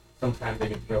 Sometimes they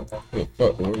get broke up.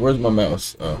 Where's my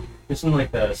mouse? Oh. Just in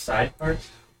like the side parts,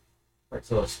 where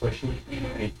it's a little squishy,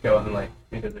 and you go in like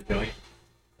into the joint.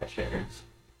 That shit hurts.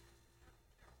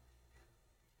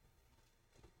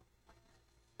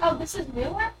 Oh, this is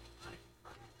newer?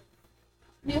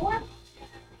 Newer?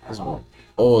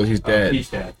 Oh, he's dead. He's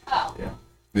dead. Oh. Yeah.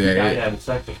 Yeah, He died yeah. having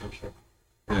sex with some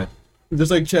shit. Just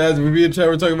like Chad, me and Chad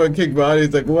were talking about Kick Body.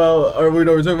 He's like, well, or we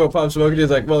know we're talking about Pop Smoke. He's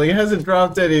like, well, he hasn't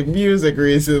dropped any music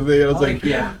recently. And I was like,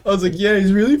 yeah. yeah,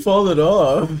 he's really fallen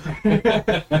off.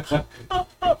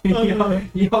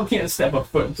 Y'all can't step a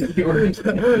foot into the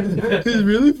organ. He's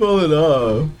really fallen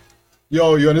off.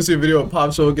 Yo, you want to see a video of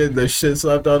Pop Smoke getting the shit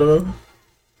slapped out of him?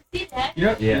 See that? You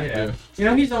know, Yeah. You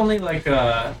know he's only like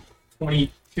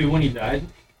 22 when he died.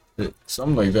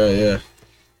 Something like that, yeah.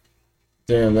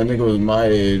 Damn, that nigga was my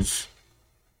age.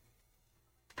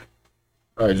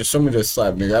 Alright, just show me this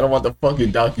slap, nigga. I don't want the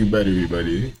fucking documentary,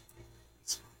 buddy.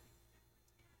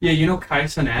 Yeah, you know Kai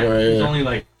Cenat? Yeah, He's yeah. only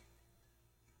like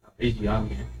he's young,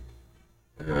 man.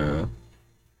 Yeah.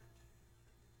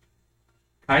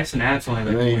 Kai Cenat's only like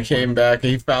And then he 21. came back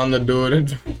and he found the dude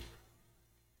and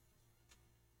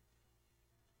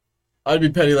I'd be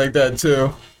petty like that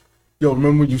too. Yo,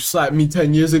 remember when you slapped me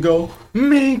 10 years ago?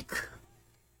 Mink!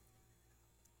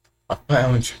 I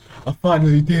found you. I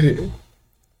finally did it.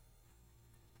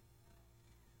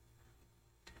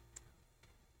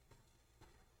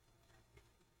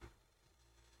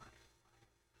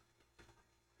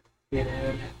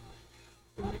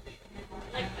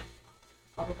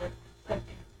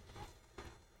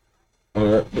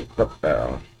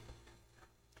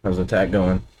 How's the attack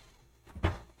going?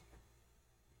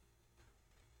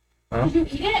 Huh? Did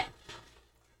you eat it?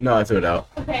 No, I threw it out.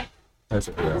 Okay. I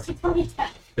threw it out. This is probably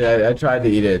tough. Yeah, I tried to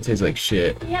eat it. It tastes like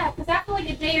shit. Yeah, because after like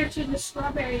a day or two, the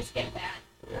strawberries get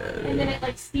bad. And then it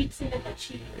like seeps into the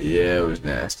cheese. Yeah, it was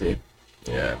nasty.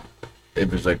 Yeah.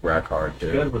 It was like rock hard,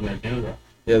 too. Good when they do that.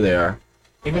 Yeah, they are.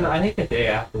 Even I think the day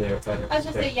after they're better. I was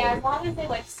just say, yeah, as long as they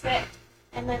like stick,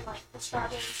 and then like the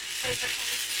strawberries flavor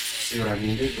See what I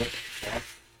mean, dude? Look, yeah.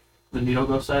 The needle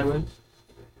goes sideways.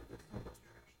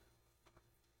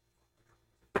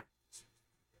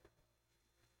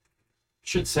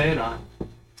 Should say it on.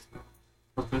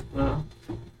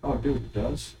 Oh, dude, it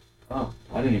does? Oh,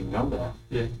 I didn't even know that.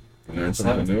 Yeah. You learn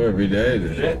something new every day.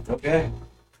 Dude. Shit, okay.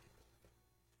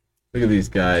 Look at these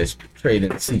guys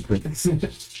trading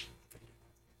secrets.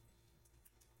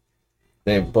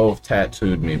 They've both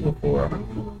tattooed me before.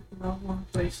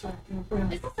 Is this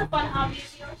a fun hobby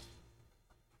of yours?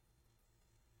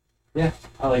 Yeah,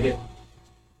 I like it.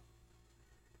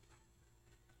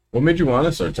 What made you want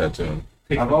to start tattooing?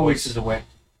 I've always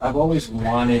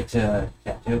wanted to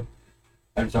tattoo.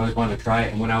 I just always wanted to try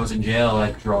it. And when I was in jail,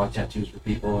 I'd draw tattoos for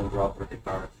people and draw birthday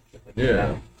cards and shit like Yeah.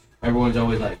 that. Everyone's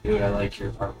always like, dude, I like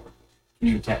your artwork. Can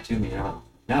you tattoo me? And I'm like,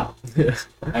 no. Yeah.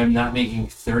 I'm not making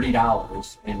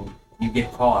 $30 and you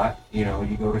get caught, you know,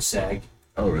 you go to SEG.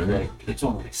 Oh, really? Like, it's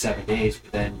only like 7 days,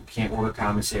 but then you can't order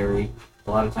commissary.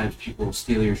 A lot of times people will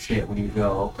steal your shit when you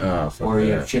go. Oh, fuck Or you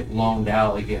that. have shit loaned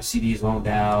out, like you have CDs loaned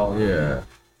out. Yeah.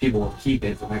 People will keep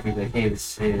it, but they're going to be like, hey,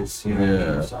 this is, you know what I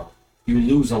Yeah. mean? So you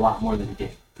lose a lot more than you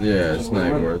get. Yeah, it's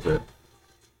not worth it.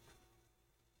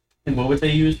 And what would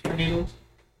they use for needles?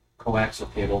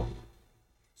 Coaxial cable.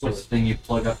 So What's- this thing you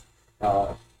plug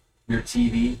up your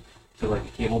TV to like a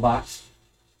cable box.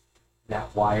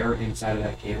 That wire inside of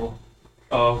that cable,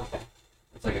 Oh, okay.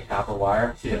 it's like a copper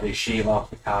wire. Yeah. So they shave off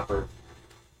the copper,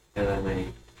 and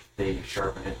then they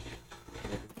sharpen it.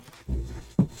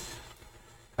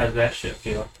 How does that shit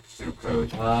feel?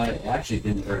 It actually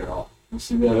didn't hurt at all. You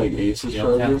see that like Aces You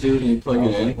know, tattooed, You plug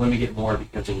it in. let me get more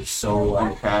because it was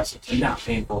so Pass it. not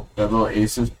painful. That little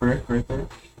Aces brick right there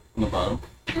on the bottom.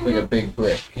 Like a big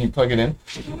brick. Can you plug it in?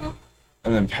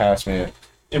 And then pass me it.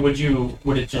 And would it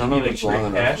just I don't be know if like it's long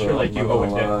straight cash enough, or like though, you I'm owe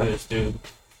not it gonna lie. to this dude?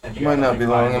 And It might not be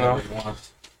long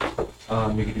enough. You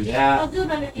can do I'll that. do it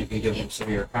You underneath can give him some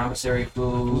of your commissary Is it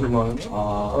food. long enough?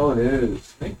 Oh, it is.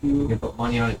 Thank You you. can put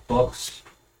money on his books.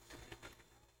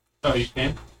 Oh, you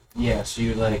can? Yeah, so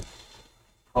you like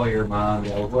call your mom, you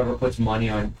know, whoever puts money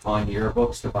on your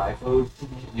books to buy food,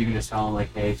 you can just tell them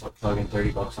like, hey, plug in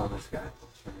 $30 on this guy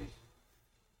for me.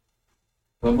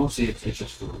 But mostly it's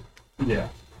just food. Yeah.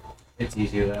 It's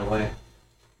easier that way.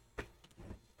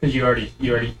 Because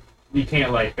you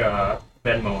can't like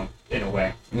Venmo him in a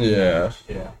way. Yeah.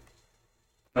 Yeah.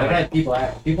 I've had people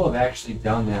have actually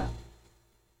done that.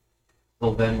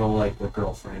 They'll Venmo like their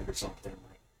girlfriend or something.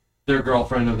 Like their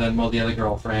girlfriend will Venmo the other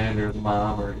girlfriend or the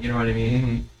mom or you know what I mean?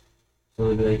 Mm-hmm. So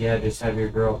they'll be like, yeah, just have your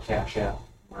girl cash out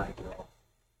my girl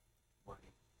money.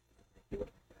 Do it like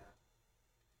that.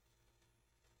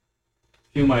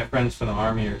 few of my friends from the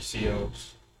army are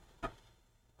COs.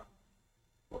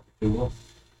 Google.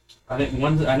 I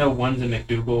know one's in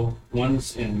McDougal,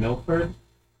 one's in Milford.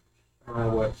 I don't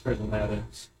know what prison that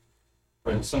is,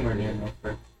 but it's somewhere near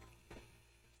Milford.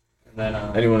 And then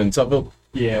Anyone in Tupperville?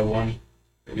 yeah, one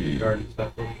guard and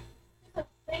stuff.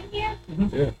 Thing here?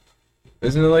 Yeah.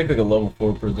 Isn't it like a level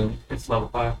 4 prison? It's level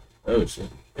 5. Oh shit.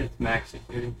 It's max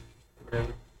security,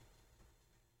 whatever.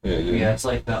 Yeah, dude. Yeah, it's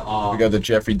like the We got the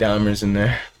Jeffrey Dahmers in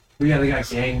there. yeah, they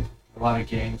got a lot of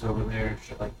gangs over there,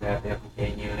 shit like that. They have a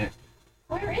gang unit.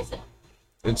 Where is it?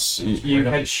 It's You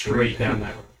head straight down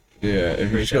that road. yeah.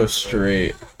 If you just go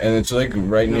straight, and it's like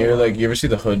right near like you ever see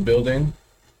the Hood building,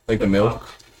 like the milk.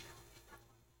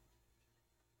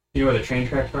 You know where the train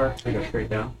tracks are? They go straight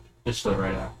down. Just slid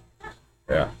right out.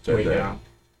 Yeah, it's right Way there. down.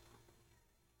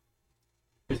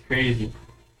 It's crazy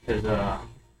because I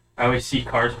always see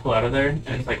cars pull out of there, and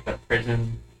it's like the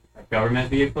prison, like government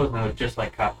vehicles, and they're just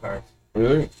like cop cars.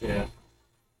 Really? Yeah.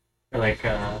 Or like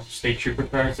state trooper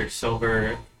cars, they're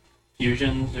silver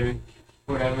fusions or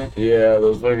whatever. Yeah,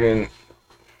 those fucking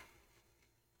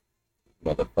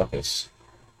motherfuckers.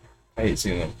 I hate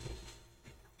seeing them.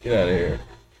 Get out of here.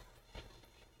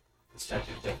 It's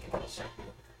actually definitely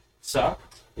Suck.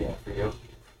 yeah, for you.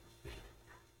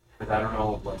 Because I don't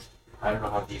know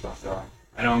how deep I'm going.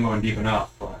 I know I'm going deep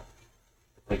enough, but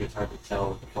like it's hard to tell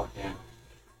with the fucking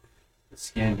the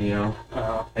skin, you know.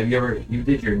 You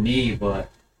did your knee, but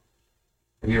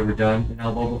have you ever done an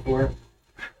elbow before?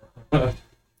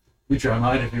 We try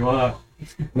mine if you want.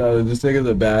 No, this nigga's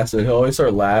a bastard. He'll always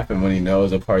start laughing when he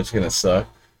knows a part's gonna suck.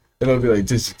 It'll be like,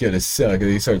 this is gonna suck, and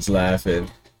he starts laughing.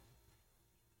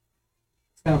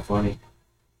 It's kind of funny.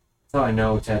 That's how I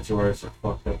know tattoo artists are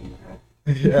fucked up in the head.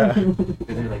 Yeah.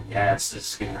 Because they're like, yes,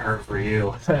 this is gonna hurt for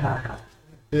you.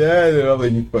 Yeah, and then I'm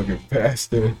like, you fucking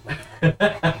bastard.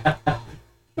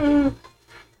 I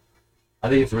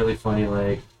think it's really funny,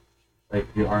 like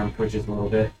your arm twitches a little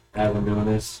bit as I'm doing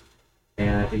this,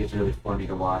 and I think it's really funny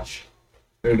to watch.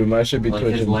 Dude, my shit be Like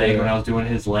twitching. his leg, too. when I was doing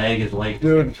his leg.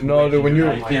 Dude, no, dude, when you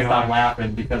I can't stop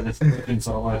laughing because it's twitching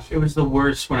so much. It was the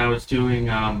worst when I was doing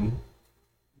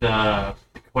the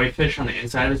koi fish on the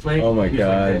inside of his leg. oh my He was like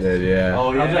god, this. dude, yeah.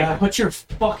 Oh I was like, put your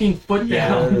fucking foot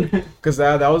down. Cause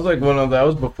that was like that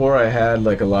was before I had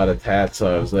like a lot of tats,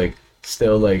 so I was like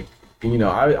still like, you know,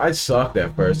 I sucked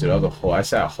at first, dude. I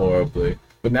sat horribly,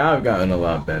 but now I've gotten a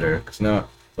lot better. Cause now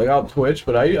like I'll twitch,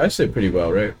 but I sit pretty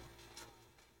well, right?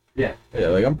 Yeah. Yeah,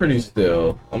 like I'm pretty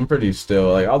still.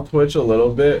 Like I'll twitch a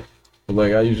little bit, but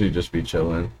like I usually just be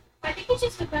chilling. I think it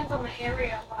just depends on the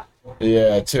area a lot. Too.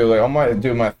 Yeah, too. Like on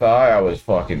my thigh, I was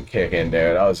fucking kicking,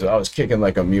 dude. I was kicking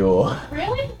like a mule.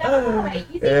 Really? That's not right.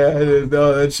 Easy. Yeah, dude,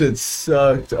 no, that shit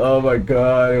sucked. Oh my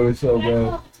god, it was so I don't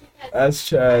know bad. if it's because That's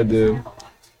Chad, dude. I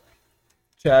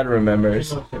Chad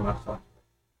remembers.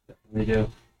 They do.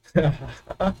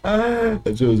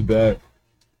 That shit was bad.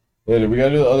 Later, we gotta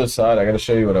do the other side. I gotta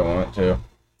show you what I want to.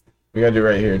 We gotta do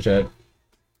right here, Chad.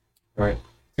 Right.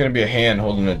 It's gonna be a hand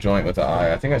holding a joint with the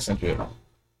eye. I think I sent you it.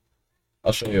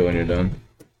 I'll show you when you're done.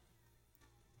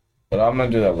 But I'm gonna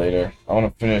do that later. I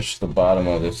wanna finish the bottom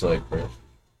of this leg first.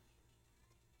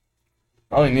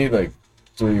 I only need like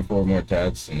 3-4 more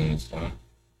tats and then it's done.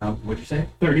 What'd you say?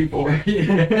 34.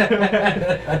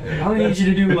 I only need you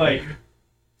to do like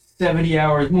 70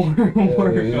 hours more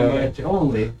work. you know.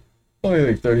 Only.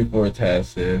 Only like 34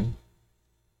 tats, dude.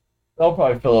 I'll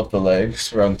probably fill up the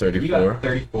legs around You 34. got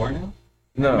 34 now?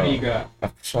 No. How many you got? I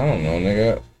don't know,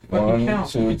 nigga. Fucking 1, count.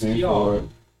 2, It's 3, y'all. 4.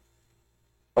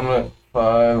 I'm gonna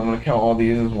 5. I'm gonna count all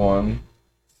these as 1,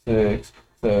 6,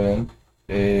 7,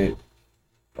 8.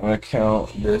 I'm gonna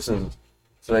count this as.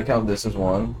 Should I count this as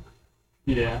 1?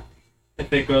 Yeah.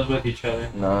 If it goes with each other.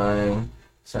 9,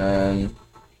 10,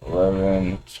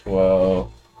 11,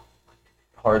 12.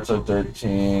 Hearts are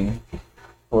 13,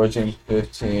 14,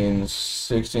 15,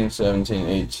 16, 17,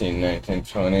 18, 19,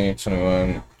 20,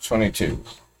 21, 22.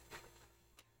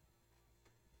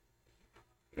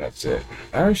 That's it.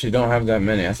 I actually don't have that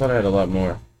many. I thought I had a lot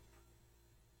more.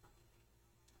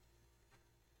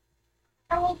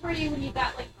 How old were you when you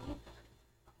got like?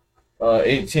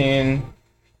 18,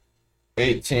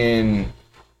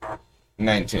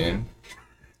 19.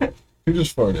 Who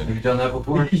just farted? Have you done that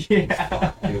before?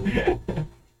 Yeah.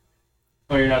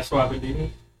 Oh, you're not swapping DD?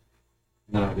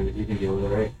 No, dude, you can deal with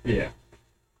it, right? Yeah.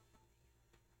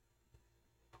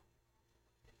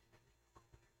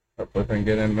 Our boyfriend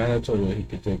get in, man. I told you he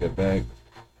could take it back.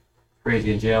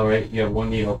 Crazy in jail, right? You have one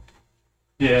needle.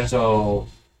 Yeah. So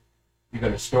you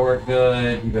better store it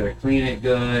good, you better clean it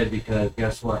good, because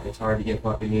guess what? It's hard to get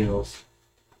fucking needles.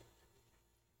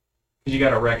 You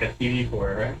got a wreck at TV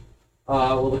for it, right?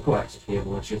 Well, the coax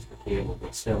cable, it's just the cable,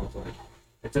 but still, it's like,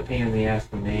 it's a pain in the ass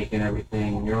to make and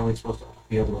everything. And you're only supposed to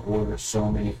be able to order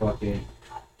so many fucking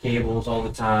cables all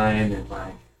the time, and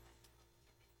like,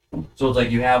 so it's like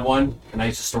you have one, and I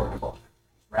used to store it in a book.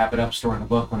 Wrap it up, store it in a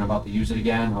book. When I'm about to use it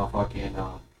again, I'll fucking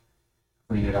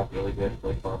clean it up really good,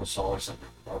 like Barbasol or something,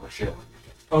 barber shit.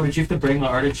 Oh, did you have to bring the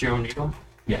artist your own needle?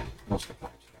 Yeah, most of the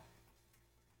time.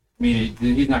 I mean,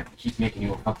 he's not gonna keep making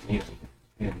you a fucking needle.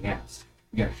 Anything else.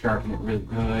 You gotta sharpen it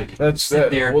really good. That's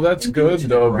Sit there well, that's and good do it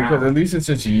though, around. because at least it's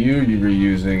just you're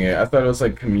reusing it. I thought it was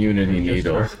like community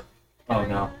needles. Oh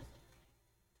no.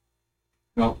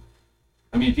 No.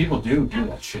 I mean, people do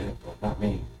that shit, but not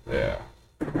me. Yeah.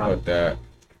 Fuck that.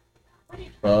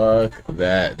 Fuck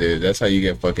that, dude. That's how you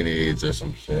get fucking AIDS or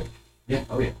some shit. Yeah.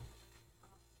 Oh yeah.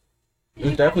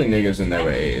 There's definitely niggas in there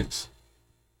with AIDS.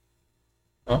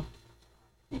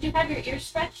 Did you have your ears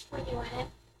stretched when you went in?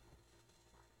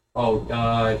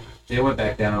 Oh, they went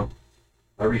back down.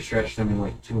 I restretched them in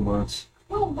like 2 months.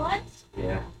 2 months?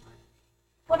 Yeah.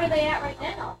 What are they at right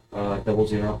now?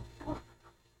 0.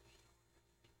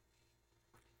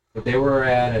 But they were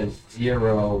at a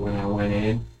 0 when I went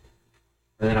in.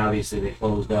 And then obviously they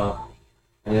closed up.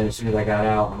 And then as soon as I got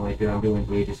out, I'm like, dude, I'm doing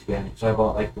gauges again. So I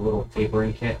bought like the little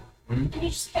tapering kit. And you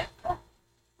just kept.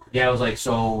 Yeah, it was like,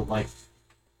 so like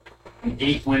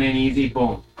 8 went in easy,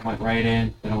 boom, went right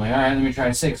in. Then I'm like, all right, let me try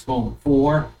 6, boom,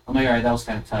 4. I'm like, all right, that was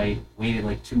kind of tight. Waited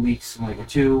like 2 weeks, I'm like a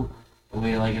 2. I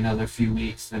waited like another few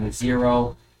weeks, then a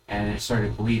 0, and it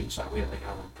started bleeding. So I waited like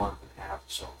another month and a half or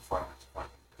so before I went to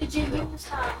fucking. Did you use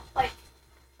like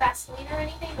Vaseline or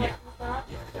anything? Yeah. Like, not?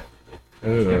 Yeah, definitely. I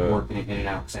just kept working it in and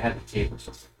out because I had the taper, so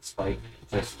it's like the spike.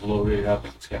 So I just loaded it up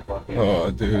and just kept fucking.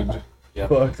 Oh, dude. Yep.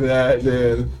 Fuck that,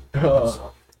 dude.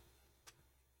 Oh.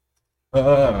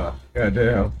 So,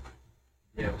 Goddamn.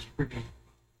 yeah, it was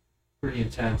pretty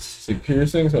intense. See,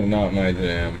 piercings are not my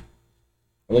jam.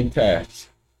 I like tats.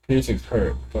 Piercings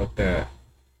hurt. Fuck that.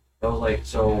 That was like,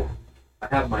 so I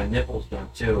have my nipples done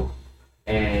too,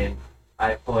 and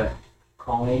I put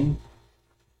comb,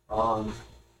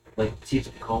 like teeth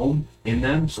of comb in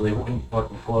them so they wouldn't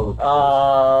fucking close.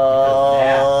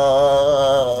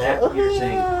 That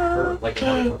piercing hurt like a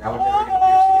motherfucker. I would never get a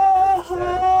piercing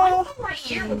again. I thought my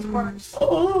ear was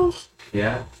worse.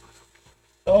 Yeah.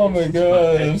 Oh my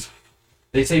god.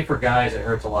 They say for guys it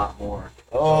hurts a lot more.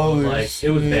 Oh, Like, it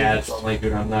was bad, so I'm like,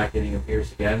 dude, I'm not getting a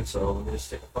pierce again, so let me just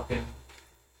stick a fucking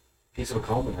piece of a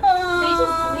comb in there. They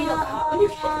just bleed a lot when you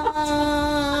get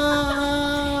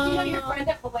You know your friend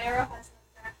at Valero has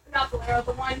not Valero,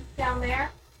 the one down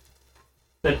there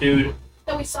That dude.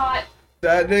 that we saw it.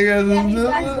 That Yeah, he's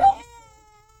nigga. back.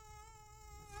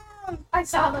 I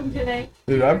saw them today.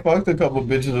 Dude, I fucked a couple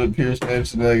bitches with pierced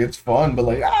lips and like it's fun, but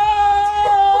like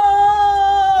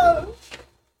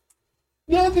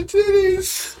not the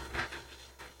titties.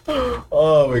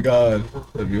 Oh my god,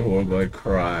 that'd be horrible. I'd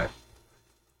cry.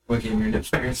 What, getting your nips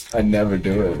pierced? I never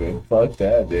do it, man. Fuck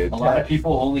that, dude. A lot of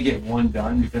people only get one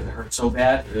done because it hurts so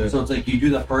bad. Yeah. So it's like you do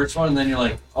the first one and then you're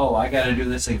like, oh, I gotta do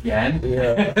this again.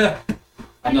 Yeah.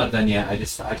 I'm not done yet. I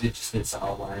just did some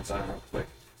outlines on it real quick.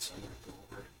 So I'm gonna go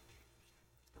over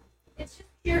it. It's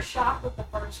just pure shock with the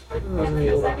first one. And then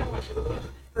the second one.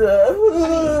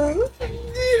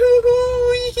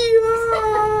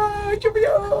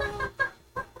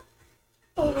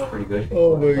 It's pretty good.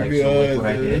 Oh my Like, so like what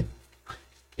I god. did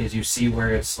is you see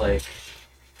where it's like,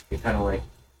 it kind of like,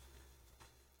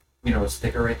 you know, it's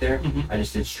thicker right there. Mhm. I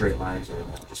just did straight lines right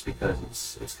now just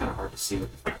because it's kind of hard to see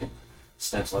with the fucking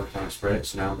stencil every time I spread it.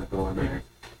 So now I'm going to go in there and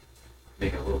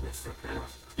make it a little bit thicker.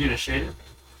 You just shade it?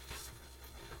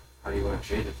 How do you want to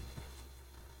shade it?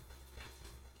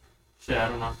 Shit, I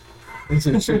don't know.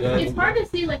 It's hard to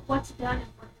see like what's done and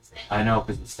what isn't. I know,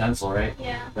 because it's stencil, right?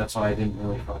 Yeah. That's why I didn't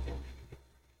really fucking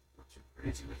go too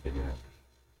crazy with it yet.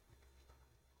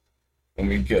 Let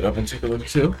me get up and take a look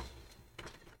too.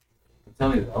 I'm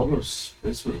telling you, the elbows,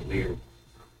 this was weird.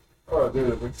 Oh, dude,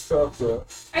 it looks tough though.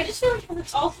 I just feel like 'cause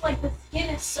it's also like the skin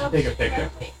is so Take a picture.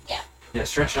 stretchy. Yeah. Yeah,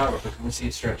 stretch out real quick. Let me see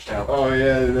it stretched out. Oh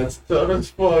yeah, that's tough as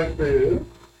fuck, dude.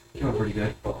 Came out pretty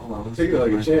good. But hold on. let's Take it see like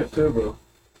a mine. champ too, bro.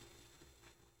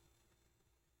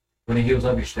 When he heals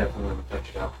up, you should definitely let him touch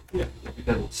it out. Yeah.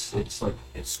 Because it's like,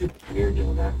 it's super weird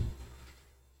doing that.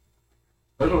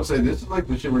 I was gonna say this is like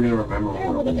the shit we're gonna remember They're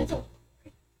a little bit.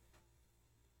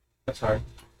 That's hard.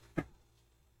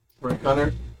 Right,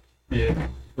 Connor? Yeah.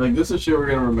 Like this is shit we're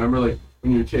gonna remember. Like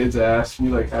when your kids ask you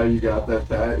like how you got that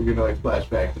tat, you're gonna like flash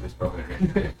back to this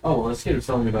moment. Right? Oh, well, this kid was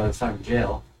telling me about his time in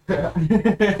jail. Yeah.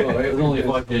 Oh, it was only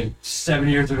fucking 7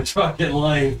 years of his fucking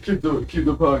life. keep the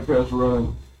podcast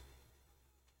running.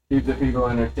 Keep the people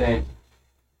entertained.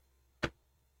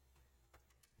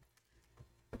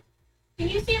 Can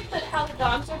you see how the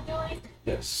dogs are doing?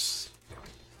 Yes.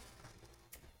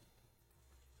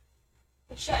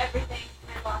 I shut everything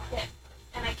and I locked it.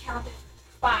 And I counted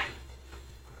 5.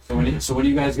 So when are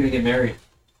you guys gonna get married?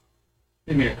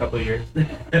 Give me a couple of years.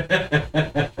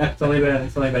 It's only been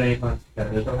 8 months.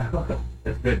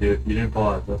 That's good, dude. You didn't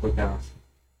pause. That's what counts.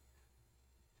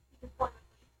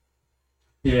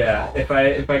 Yeah, if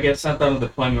I get sent on the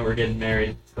deployment, we're getting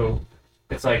married. So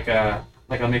it's like I'll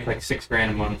make like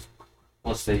 $6,000 a month.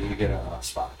 Let's say you get a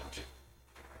spot, don't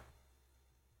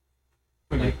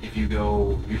you? Like if you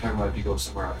go, you're talking about if you go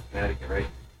somewhere out of Connecticut, right?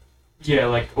 Yeah,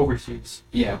 like overseas.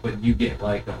 Yeah, but you get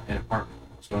like an apartment,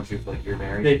 almost, don't you? If like you're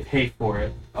married. They pay for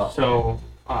it. Oh. So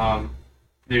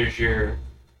there's your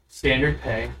standard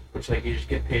pay, which like you just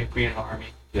get paid for being in the army.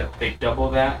 Yeah. They double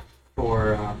that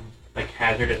for like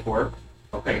hazardous work.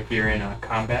 Okay. Like if you're in a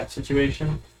combat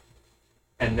situation.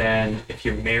 And then if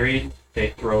you're married, they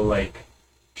throw like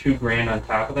 $2,000 on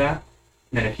top of that.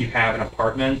 And then if you have an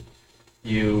apartment,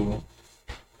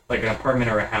 like an apartment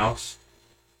or a house,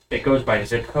 it goes by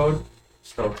zip code.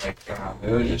 So like It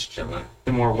was just chilling.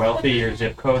 the more wealthy your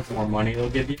zip code, the more money they'll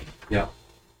give you. Yeah.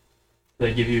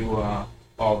 They give you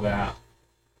all that.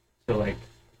 So like,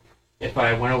 if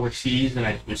I went overseas and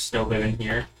I was still living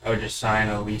here, I would just sign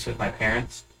a lease with my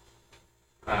parents.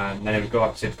 And then it would go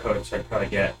up zip code, so I'd probably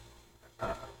get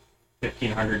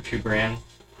 $1,500, $2,000,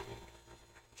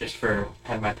 just for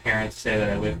having my parents say that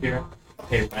I live here,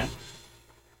 pay rent,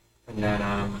 and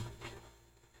then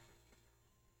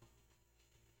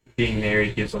being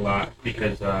married gives a lot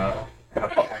because how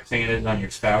taxing it is on your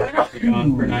spouse if you're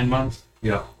gone for 9 months.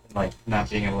 Yeah. Like not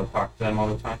being able to talk to them all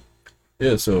the time.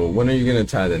 Yeah, so when are you gonna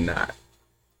tie the knot?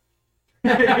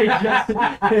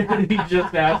 he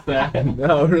just asked that.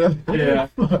 No, really? Yeah.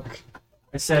 Fuck.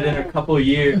 I said in a couple of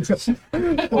years,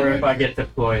 or if I get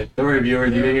deployed. Don't worry,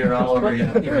 viewers, you can hear it all over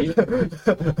again.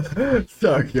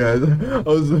 Sorry, guys. I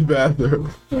was in the bathroom.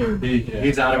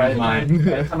 He's out of his mind.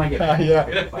 By the time I get back.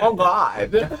 Yeah. Oh,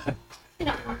 God.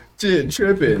 Shit,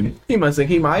 tripping. He must think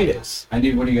he Midas. I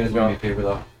need one of you guys want me paper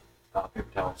though. Paper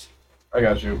towels. I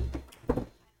got you.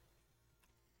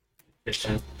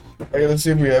 Kitchen. I gotta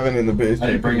see if we have it in the base. I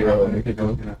didn't bring it up.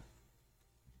 up.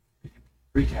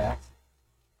 Free tax.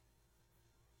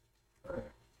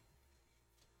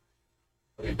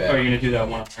 Oh, you're gonna do that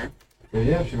one on her?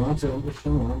 Yeah, if she wants it, I'm just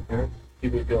showing. I don't care.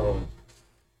 Keep it going.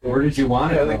 Where did you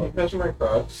want Yeah, it? I think you touched my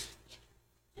crocs.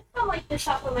 Just go like this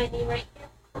off of my knee right here.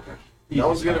 Okay. That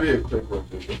was gonna be a quick one,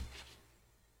 too.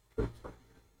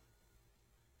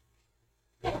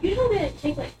 Yeah, usually it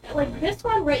takes like this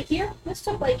one right here. This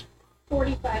took like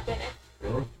 45 minutes.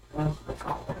 Really? Well, that's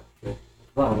not bad. Good.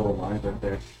 A lot of little lines right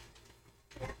there.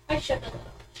 I should have.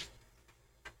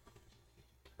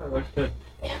 That looks good.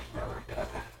 Yeah.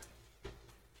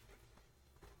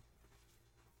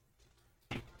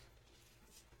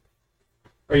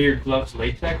 Are your gloves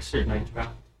latex or nitrile?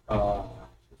 Nitrile.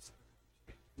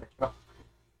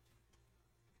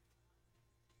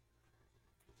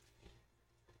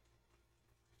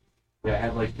 Yeah, I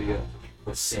had like the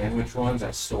sandwich ones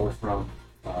I stole from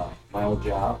my old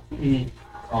job.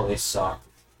 Oh, they suck.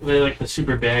 They like the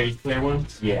super baggy clear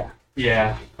ones? Yeah.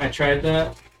 Yeah, I tried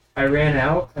that. I ran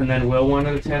out, and then Will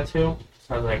wanted a tattoo.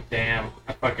 So I was like, damn,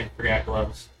 I fucking forgot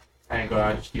gloves. I didn't go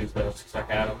out, I just used those because I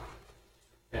had them.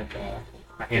 And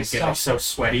my hands get like so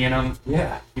sweaty in them.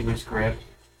 Yeah. You lose grip.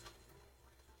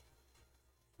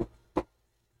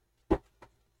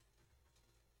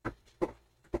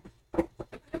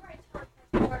 Whenever I talk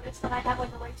to artists that I have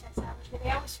like a latex allergy,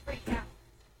 they always freak out.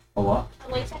 A what?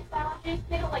 A latex allergy,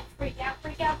 they don't like freak out,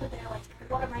 but they're like,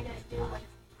 what am I gonna do? Like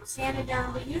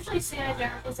Sanoderm, but usually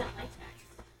Sanoderm isn't latex.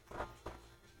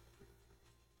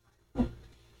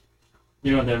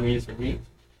 You know what that means for me?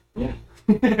 Yeah.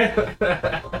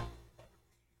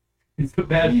 It's the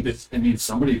best. It means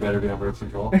somebody better be on birth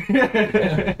control.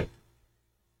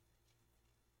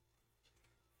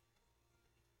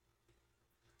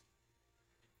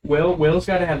 Will's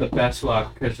got to have the best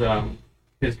luck because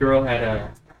his girl had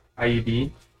a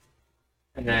IUD,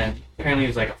 and then apparently it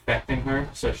was like affecting her,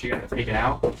 so she got to take it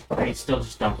out. And he still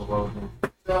just dumped a load.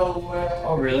 No way.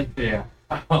 Oh really? Yeah.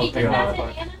 Oh, He did that to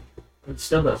Anna? It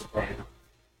still does pain.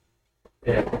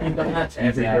 Yeah. He's done that to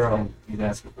every girl. He's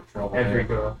asking for trouble. Every there.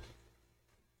 girl.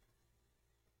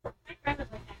 My friend was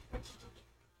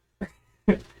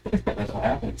like that. That's what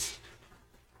happens.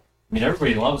 I mean,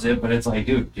 everybody loves it, but it's like,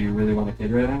 dude, do you really want a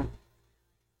kid right now?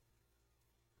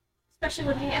 Especially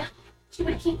with Hannah. She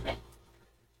would keep it.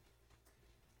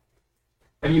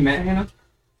 Have you met Hannah?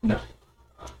 No.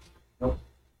 Nope.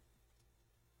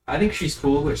 I think she's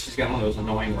cool, but she's got one of those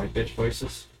annoying white bitch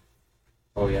voices.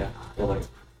 Oh yeah. They're like,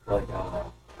 Like,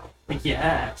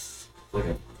 Yes. like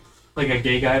a, Like a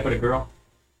gay guy, but a girl.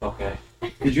 okay.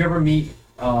 Did you ever meet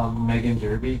Megan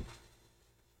Derby?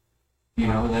 Do you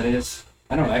know who that is?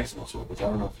 I know Exmo's with, but I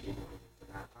don't know if you know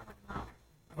who that.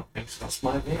 I don't think so. That's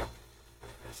my name.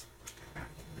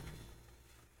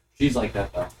 She's like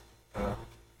that though.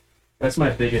 That's my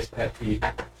biggest pet peeve.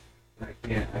 I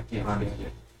can't stand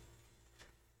it.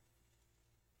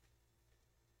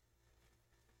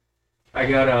 I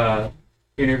got a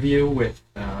interview with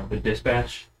the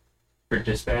dispatch for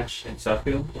dispatch in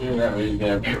Suffield, and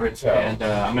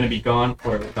I'm gonna be gone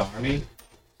for the army.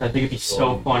 So I think it'd be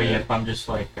so funny if I'm just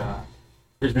like,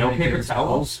 there's no paper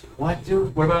towels. What,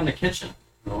 dude? What about in the kitchen?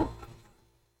 No.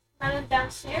 Running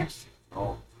downstairs.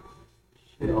 No.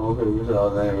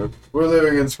 We're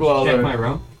living in Check squalor. my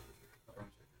room.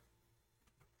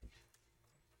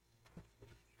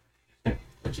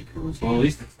 Well, at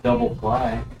least it's double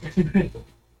ply.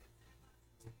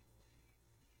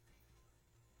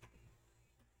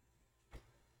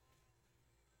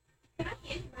 Can I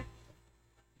get my?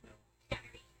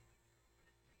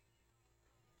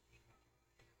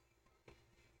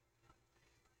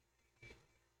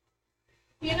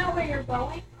 Do you know where you're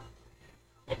going?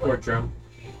 Boardroom.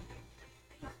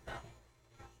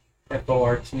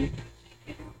 FORT.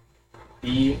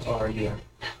 BRU.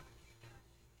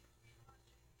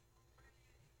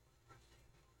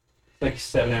 It's like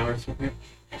 7 hours from here.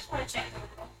 I just want to check.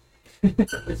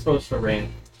 It's supposed to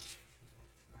rain.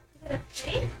 Is it a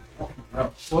safe?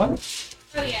 What?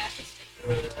 Oh yeah.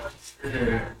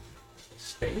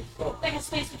 Space? Like a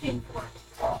space between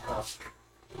ports.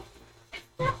 It's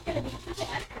not gonna be too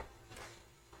bad.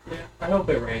 Yeah, I hope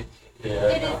it rains.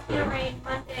 It is gonna rain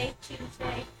Monday,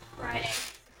 Tuesday, Friday.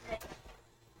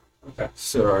 Okay.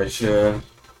 Sorry, Chad.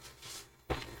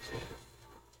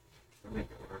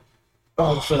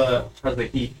 Oh, how's the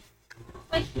heat?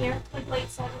 Like here, like late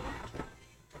summer.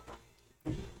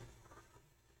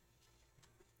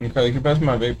 Okay, you can pass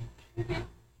my vape.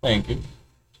 Thank you.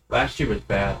 Last year was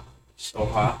bad. So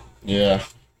hot. Yeah.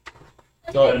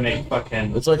 Gotta make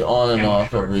fucking. It's like on and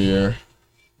off every year.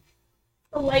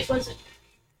 The light wasn't.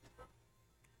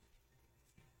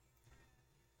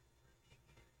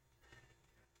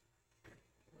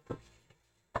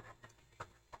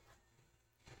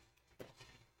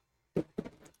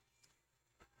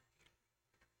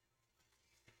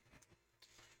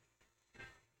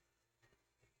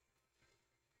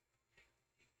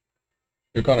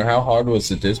 Hey, Connor, how hard was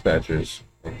the dispatcher's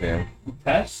exam?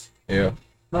 Test? Yeah.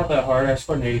 Not that hard. I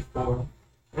scored an 84.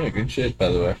 Yeah, good shit, by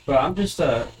the way. But I'm just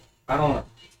I don't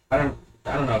know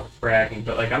if it's bragging,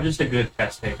 but like I'm just a good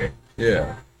test taker.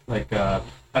 Yeah. Like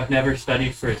I've never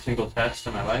studied for a single test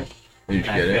in my life. Did you And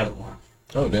get I it? failed one.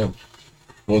 Oh, damn.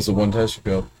 What was the one test you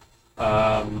failed?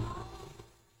 It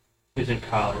was in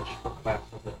college. What class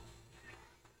was it?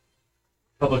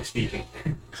 Public speaking.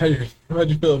 How'd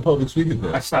you feel in public speaking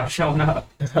I then? stopped showing up.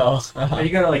 Oh. You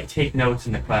gotta like take notes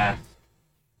in the class.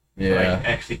 To, Yeah. like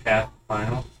actually pass the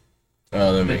final.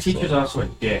 Oh, that The makes teacher's sense. also a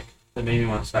dick. That made me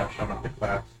want to stop showing up to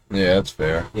class. Yeah, that's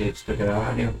fair. Yeah, just took it out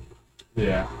on you.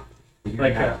 Yeah. You're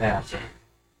Like, not pass.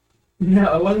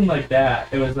 No, it wasn't like that.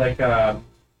 It was like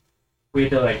we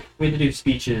had to do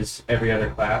speeches every other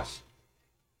class.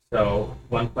 So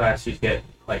one class you'd get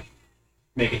like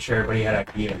making sure everybody had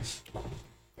ideas,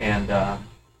 and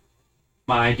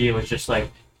my idea was just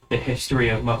like the history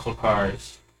of muscle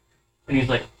cars, and he's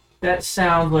like, that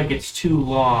sounds like it's too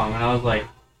long, and I was like,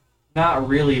 not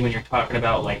really when you're talking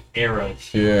about like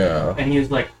eras. Yeah. And he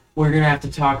was like, we're gonna have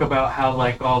to talk about how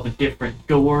like all the different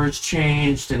doors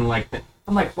changed and like the.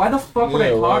 I'm like, why the fuck would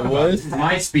I Yeah, talk what about was- this?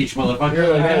 My speech,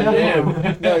 motherfucker. Yeah, I know.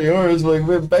 damn. Not yours. Like,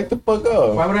 man, back the fuck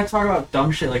up. Why would I talk about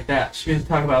dumb shit like that? She was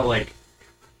talk about like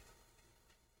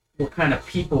what kind of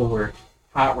people were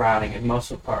hot rodding and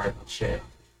muscle cars and shit.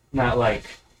 Not like,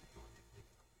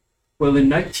 well, in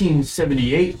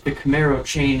 1978, the Camaro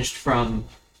changed from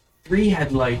three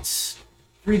lights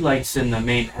in the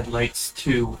main headlights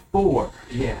to 4.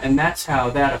 Yeah. And that's how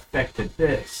that affected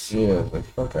this. Yeah, like,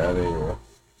 fuck out of here.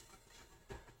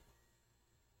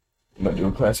 I'm gonna do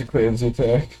a classic Clayton's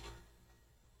attack.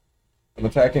 I'm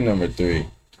attacking number 3. How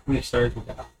many stars we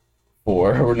got?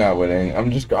 4. We're not winning. I'm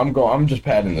just padding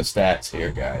the stats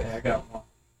here, guys. I got one.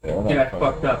 Yeah, we're Dude, not I fucking-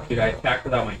 fucked up, dude. I attacked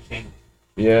without my king.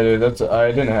 Yeah, dude,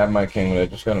 I didn't have my king, but I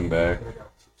just got him back.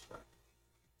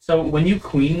 So when you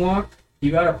queen walk,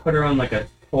 you gotta put her on like a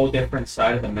whole different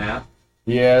side of the map.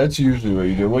 Yeah, that's usually what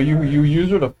you do. Well, you use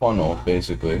her to funnel,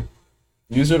 basically.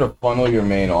 Use her to funnel your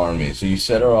main army. So you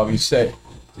set her off.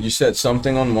 You set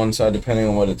something on one side depending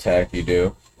on what attack you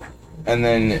do, and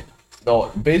then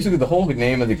basically the whole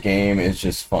name of the game is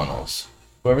just funnels.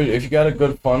 Whoever, if you got a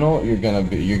good funnel, you're gonna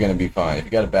be fine. If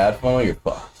you got a bad funnel, you're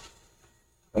fucked.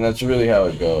 And that's really how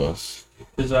it goes.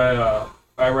 Cause I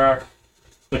rock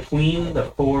the queen, the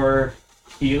 4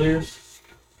 healers,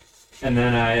 and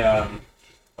then I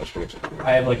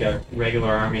have like a regular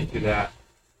army through that.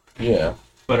 Yeah.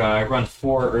 But I run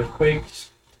 4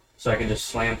 earthquakes, so I can just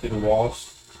slam through the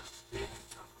walls.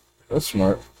 That's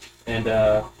smart. And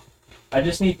I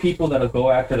just need people that'll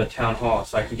go after the town hall,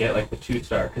 so I can get like the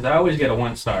 2-star. Cause I always get a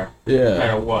 1-star, no Yeah.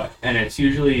 matter what, and it's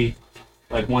usually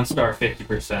like 1-star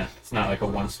 50%. It's not like a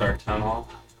 1-star town hall.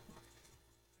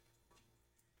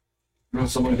 You know what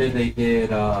someone did?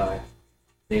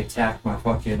 They attacked my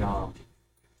fucking Yeah,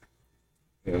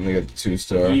 they got the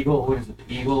 2-star. Eagle. What is it?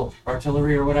 The Eagle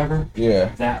artillery or whatever.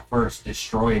 Yeah. That first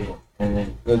destroyed it, and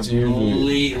then That's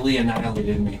completely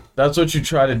annihilated me. That's what you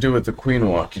try to do with the queen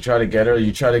walk. You try to get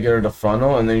her to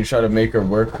funnel, and then you try to make her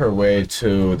work her way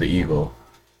to the eagle.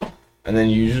 And then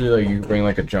usually like you bring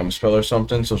like a jump spell or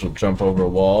something, so she'll jump over a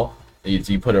wall.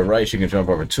 You put it right, she can jump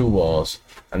over 2 walls,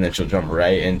 and then she'll jump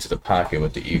right into the pocket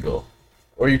with the eagle.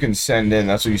 Or you can send in,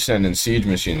 that's what you send in siege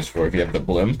machines for. If you have the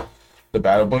blimp, the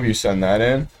battle blimp, you send that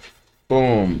in.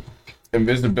 Boom.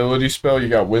 Invisibility spell, you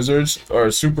got wizards, or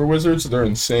super wizards, they're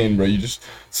insane, bro. You just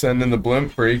send in the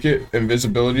blimp, break it,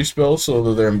 invisibility spell, so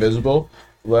that they're invisible.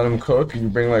 Let them cook, you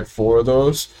bring like 4 of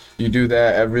those. You do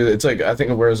that it's like, I think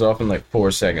it wears off in like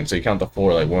 4 seconds. So you count the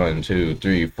 4, like 1, 2,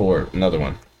 3, 4, another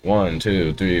one. 1,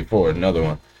 2, 3, 4, another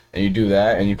one. And you do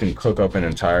that, and you can cook up an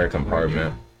entire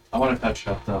compartment. I want to touch it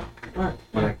up though. Alright.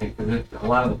 But I think a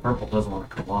lot of the purple doesn't want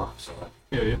to come off, so.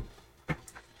 Yeah.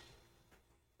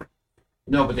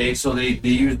 No, but they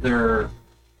use their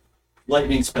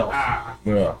lightning spells.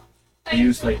 Yeah. They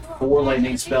used like 4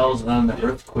 lightning spells and then the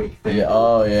earthquake thing. Yeah,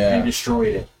 oh And yeah.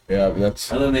 destroyed it. Yeah, but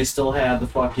that's... And then they still had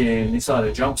they still had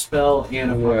a jump spell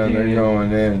and a Yeah, they're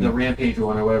going in. the rampage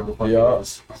one or whatever the fuck Yeah. it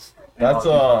is. That's,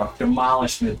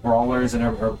 demolished the brawlers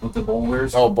and with the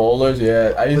bowlers. Oh, bowlers,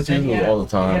 yeah. I used But to then use them all the It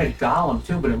time. had a golem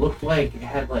too, but it looked like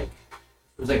it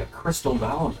was like a crystal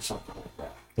golem or something like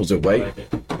that. Was it white? Like it.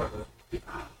 I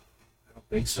don't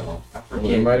think so. I It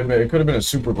forget. might have been. It could have been a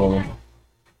super golem.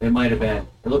 It might have been.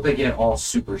 It looked like it had all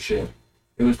super shit.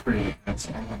 It was pretty intense.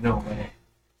 No way.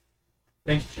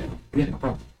 Thanks, Jim. Yeah, no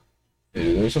problem.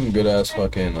 Dude, there's some good ass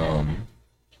fucking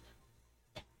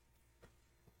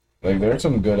like there's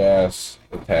some good ass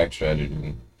attack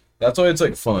strategy. That's why it's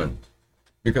like fun,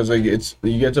 because like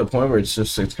you get to a point where it's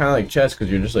kind of like chess,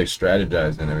 because you're just like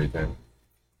strategizing everything.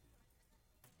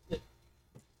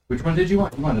 Which one did you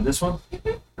want? You wanted this one?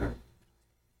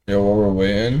 Yeah, while we're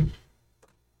waiting.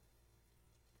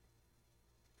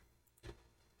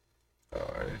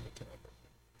 Alright.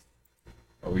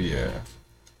 Oh yeah.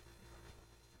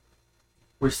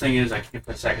 Worst thing is I can't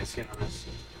put second skin on this.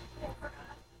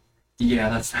 Yeah,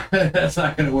 that's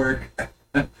not gonna work.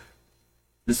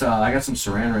 This I got some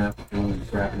saran wrap. If you want to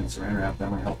just wrap it in saran wrap,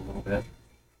 that might help a little bit.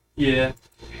 Yeah.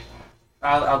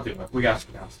 I'll do it. We got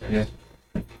some downstairs.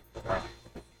 Yeah.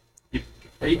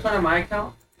 Are you playing on my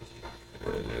account?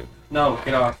 No,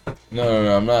 get off.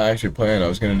 No, I'm not actually playing. I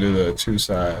was gonna do the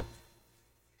 2-side.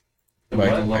 The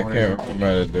But what? I can't remember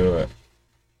how to do it.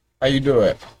 How you do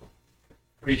it?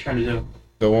 What are you trying to do?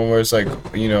 The one where it's like,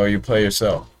 you play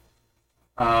yourself.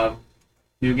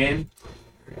 New game?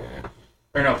 Yeah.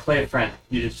 Or no, play a friend.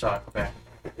 You just saw it. Go back.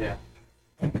 Yeah.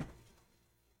 You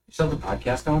still have the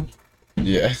podcast going?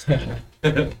 Yeah.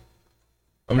 I'm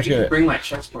I just can gonna, bring my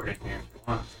chessboard in here if you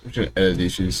want. I'm just gonna edit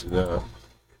these sheets. No,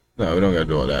 we don't gotta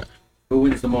do all that. Who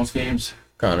wins the most games?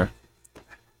 Connor.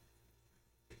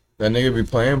 That nigga be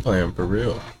playing for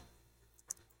real.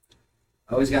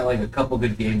 I always got like a couple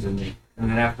good games in me, and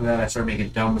then after that I start making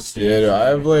dumb mistakes.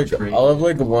 Yeah, dude, Great. I'll have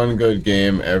like one good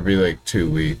game every like 2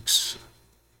 weeks.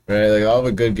 Right? Like I'll have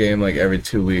a good game like every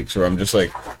 2 weeks where I'm just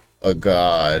like a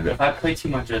god. If I play too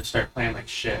much, I'd start playing like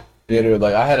shit. Yeah, dude,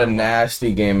 like I had a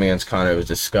nasty game against Connor. It was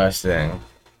disgusting.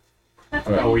 That's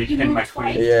Oh, why you pinned moved my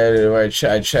twice. queen. Yeah, dude,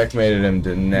 I checkmated him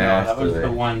No, that was the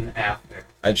nastily. one after.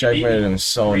 I checkmated him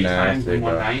so 3 times nasty, in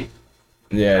one bro. night.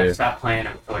 Yeah, I dude. stopped playing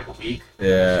him for like a week.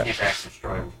 Yeah. Came back and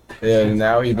destroyed him. Yeah, and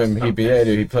now he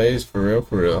plays for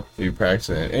real. He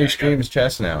practicing it. And he streams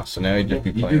chess now, so now he just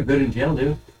be You do playing. good in jail,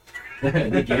 dude.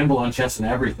 They gamble on chess and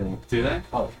everything. Do they?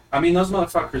 Oh, I mean, those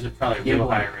motherfuckers are probably Yeah, real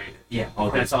well, high rated. yeah.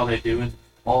 That's all they do.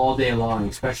 All day long,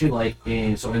 especially like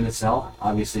in the cell.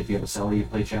 Obviously, if you have a cell, you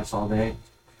play chess all day.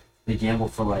 They gamble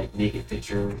for like naked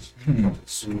pictures,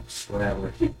 suits,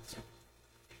 whatever.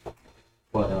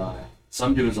 But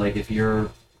some dudes like if you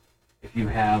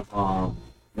have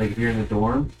like if you're in the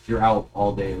dorm, you're out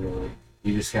all day really.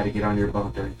 You just got to get on your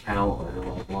bunk during count or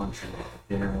like lunch or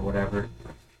dinner or whatever.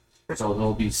 So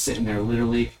they'll be sitting there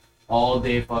literally all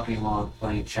day fucking long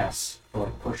playing chess, or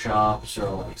like push-ups,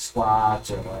 or like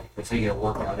squats, or like that's how you get a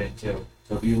workout in too.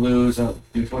 So if you lose,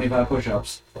 do 25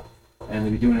 push-ups, and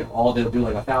they'll be doing it all day. They'll do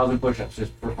like 1,000 push-ups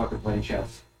just for fucking playing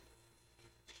chess.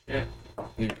 Yeah.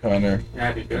 You Connor. Yeah,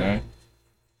 that'd be good. Okay.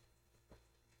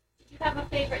 Do you have a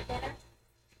favorite dinner?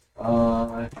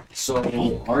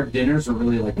 So our dinners are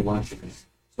really like lunches.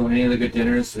 So any of the good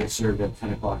dinners, they're served at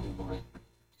 10 o'clock in the morning.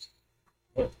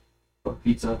 But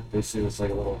pizza, they serve us like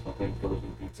a little fucking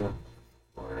Philippine pizza.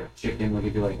 Or chicken, like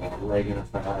if you like a leg and a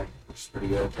thigh, which is pretty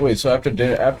good. Wait, so after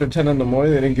dinner, after 10 in the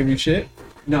morning, they didn't give you shit?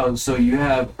 No, so you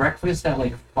have breakfast at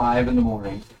like 5 in the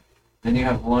morning, then you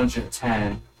have lunch at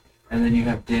 10, and then you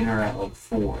have dinner at like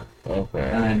 4. Okay.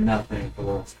 And then nothing for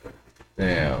the rest of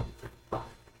Damn.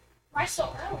 Why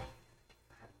so early?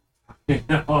 it.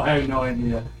 No, I have no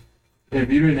idea.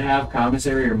 If you didn't have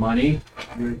commissary or money,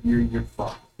 you're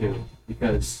fucked too.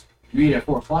 Because you eat at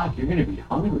 4 o'clock, you're gonna be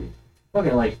hungry. Look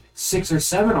at like 6 or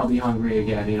 7, I'll be hungry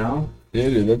again. You know. Yeah,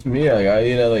 dude, that's me. Like, I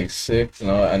eat at like 6,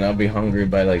 and I'll be hungry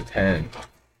by like 10. If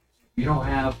you don't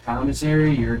have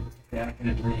commissary, you're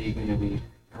definitely gonna be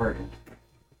hurting.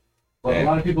 But a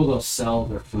lot of people they'll sell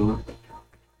their food,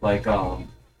 like on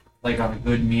a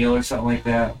good meal or something like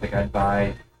that. Like I'd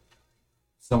buy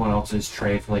someone else's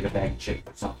tray for like a bag of chicken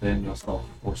or something. They'll sell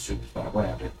it for 4 soups,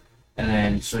 whatever. And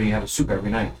then so you have a soup every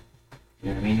night. You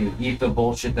know what I mean? You eat the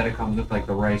bullshit that it comes with, like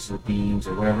the rice or the beans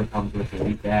or whatever it comes with. You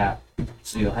eat that,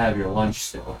 so you'll have your lunch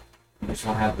still. You just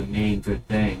won't have the main good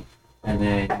thing, and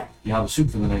then you have a soup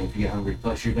for the night if you get hungry.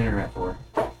 Plus your dinner at 4.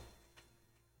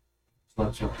 So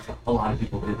that's what a lot of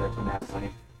people did that from that money.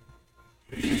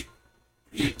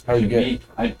 How you get? Me,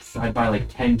 I'd buy like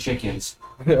 10 chickens,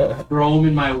 throw them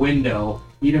in my window,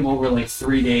 eat them over like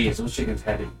 3 days. Those chickens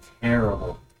had to be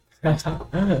terrible. Now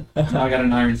I got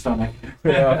an iron stomach.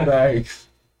 Yeah, thanks.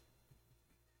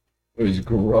 It was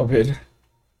grubbing.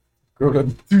 Growing a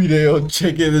 3-day-old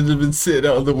chicken and just been sitting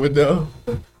out the window.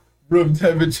 Room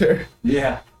temperature.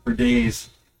 Yeah, for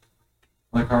days.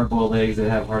 Like hard-boiled eggs, they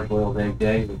have hard-boiled egg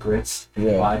day with grits.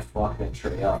 Yeah. I fucking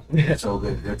tray up. Yeah. So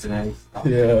good, grits and eggs.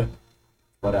 Yeah.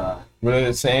 But Were they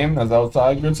the same as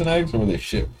outside grits and eggs, or were they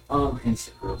shit?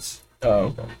 instant grits. Oh,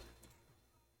 okay.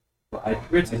 But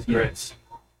Grits is grits.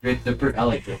 I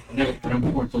like it. I never put them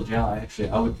before until July. Actually,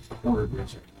 I would order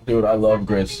grits. Dude, I love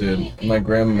grits, dude. My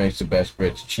grandma makes the best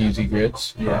grits. Cheesy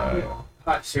grits. Yeah.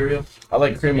 Hot cereal. I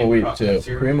like cream of wheat, too.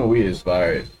 Cream of wheat is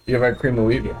fire. You ever had cream of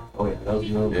wheat? Yeah. Oh yeah, that was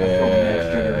good.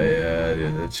 Yeah,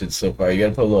 dude, that shit's so fire. You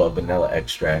gotta put a little vanilla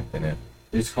extract in it.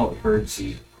 It's called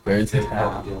birdseed. Birdseed? It's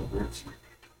called birdseed.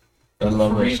 I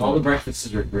love that All the shit.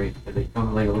 breakfasts are great, but they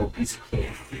come with like a little piece of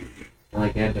cake. And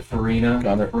like they had the farina.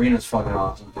 Got The it. farina's fucking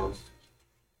awesome too.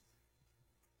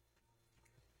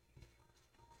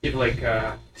 You have like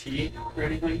tea or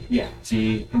anything? Yeah,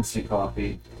 tea, instant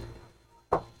coffee.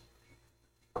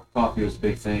 Coffee was a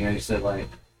big thing. I used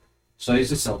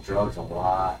to sell drugs a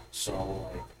lot. So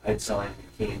like I'd sell anything,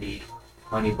 candy,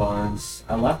 honey buns.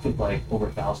 I left with like over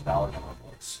 $1,000 on my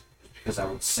books because I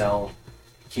would sell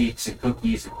cakes and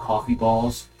cookies and coffee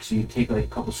balls. So you take like a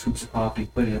couple scoops of coffee,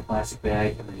 put it in a plastic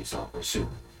bag, and then you sell it for a soup.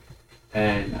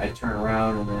 And I'd turn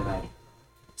around and then I'd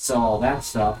sell all that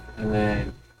stuff, and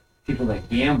then people that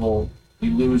gamble,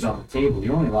 you lose on the table.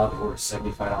 You're only allowed to order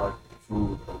 $75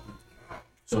 food.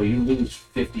 So you lose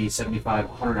 $50, $75,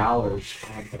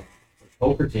 $100 on the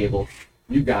poker table.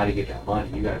 You got to get that money.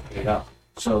 You got to pay it up.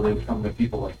 So they would come to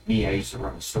people like me. I used to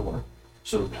run a store.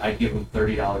 So I'd give them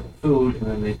 $30 in food, and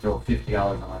then they'd throw $50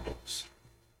 on my books.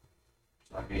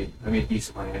 So I made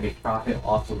decent money. I made profit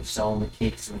off of selling the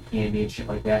cakes and the candy and shit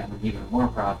like that, and then even more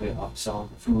profit off selling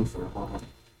the food for more money.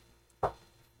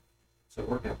 So it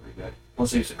worked out pretty good.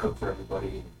 Plus I used to cook for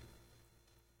everybody.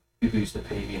 People used to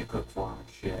pay me to cook for them and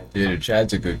shit. Dude,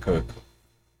 Chad's a good cook.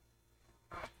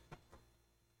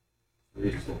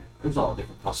 There's all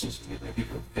different hustles. Like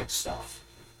people would fix stuff,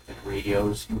 like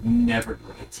radios. You would never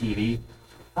like a TV.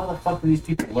 How the fuck do these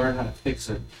people learn how to fix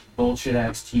a bullshit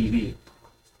ass TV?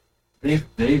 They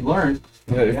learned.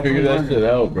 Yeah, they figured that learned. shit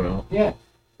out, bro. Yeah,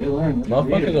 they learned.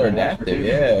 Motherfuckers are adaptive,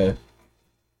 yeah.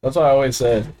 That's what I always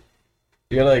said.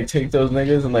 You gotta like take those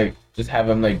niggas and like just have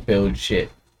them like build shit.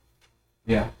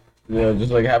 Yeah. You know,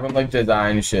 just like have them like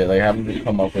design shit, like have them just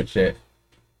come up with shit.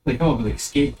 They come up with like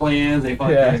escape plans. They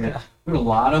fucking. Yeah. But a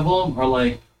lot of them are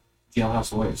like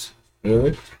jailhouse lawyers.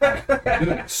 Really?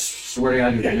 Dude, swear to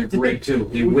God, dude, they're great too.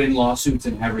 They win lawsuits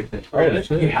and everything. Oh,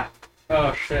 shit. Yeah.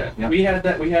 Oh shit. Yeah. We had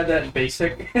that in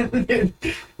basic.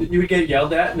 You would get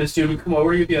yelled at and the student would come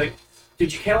over, you'd be like,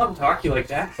 dude, you can't let them talk to you like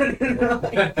that.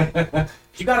 Like,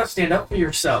 you gotta stand up for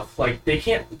yourself. Like,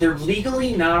 they're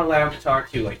legally not allowed to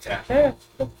talk to you like that.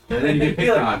 And then you get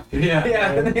picked on. Yeah.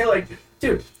 Yeah, and they're like,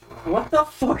 dude, what the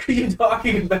fuck are you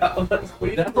talking about? Like, what do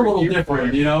you That's think a we're little here different,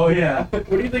 for? you know? Yeah. What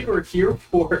do you think we're here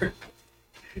for?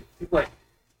 Like,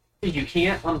 dude, you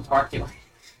can't let them talk to you.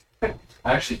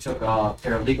 I actually took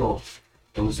paralegal.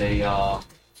 It was a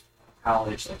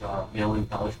college, like a mail-in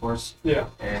college course. Yeah.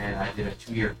 And I did a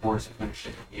 2-year course. I finished it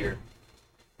in a year.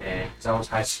 And because I was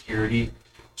high security,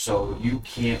 so you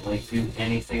can't like do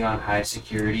anything on high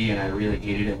security, and I really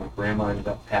hated it. My grandma ended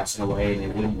up passing away, and they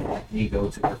wouldn't let me go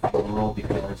to her funeral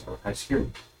because I was high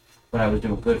security. But I was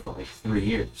doing good for like 3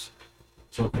 years.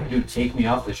 So if the dude take me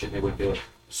off this shit, they wouldn't do it.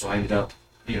 So I ended up,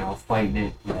 fighting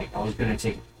it. Like I was gonna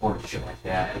take it to court and shit like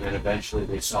that, and then eventually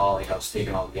they saw like I was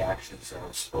taking all the actions that I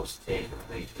was supposed to take,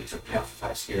 and they took me off of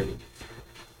high security.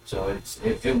 So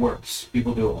it works.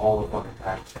 People do it all the fucking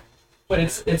time. But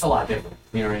it's a lot different.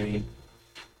 You know what I mean?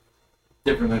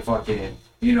 Different than fucking,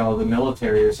 the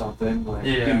military or something. Like,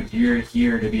 Yeah. dude, you're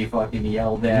here to be fucking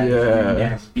yelled at,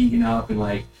 Yeah. beaten up, and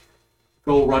like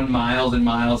go run miles and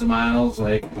miles and miles.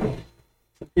 Like,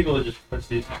 People are just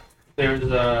pussies. There's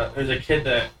a kid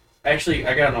that actually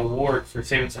I got an award for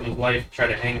saving someone's life. Tried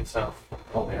to hang himself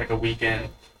like a weekend.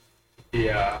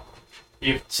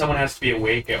 Someone has to be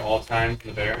awake at all times in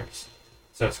the barracks,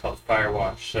 so it's called fire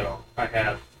watch. So I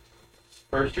had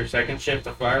first or second shift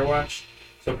of fire watch,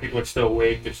 so people are still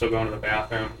awake. They're still going to the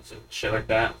bathrooms and shit like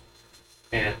that.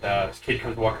 And this kid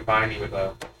comes walking by me with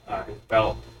his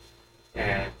belt,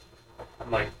 and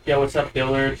I'm like, "Yo, what's up,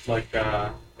 Dillard?" Like,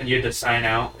 and you had to sign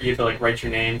out. You had to like write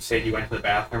your name, say you went to the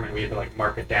bathroom, and we had to like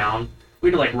mark it down. We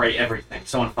had to like write everything.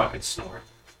 Someone fucking snored.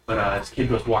 But this kid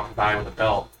goes walking by with a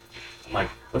belt. I'm like,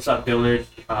 "What's up, Dillard?"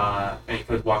 And he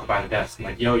goes walking by the desk. I'm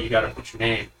like, "Yo, you gotta put your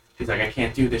name." He's like, "I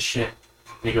can't do this shit."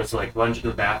 And he goes to like lunge into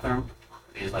the bathroom.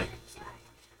 And he's like,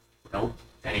 "Nope."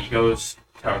 And he goes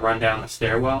to run down the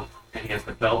stairwell, and he has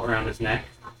the belt around his neck.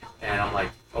 And I'm like,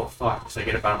 "Oh fuck!" So I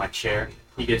get up out of my chair.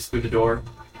 He gets through the door.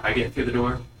 I get through the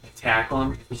door. Tackle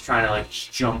him. He's trying to like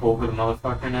just jump over the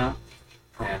motherfucker now.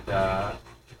 And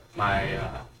my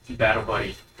battle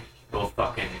buddy,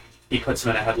 he puts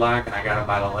him in a headlock, and I got him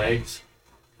by the legs.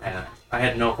 And I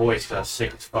had no voice because I was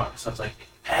sick as fuck. So I was like,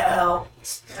 "Help!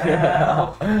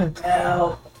 Help!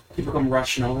 Help!" People come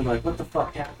rushing over, like, "What the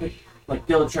fuck happened?" Like,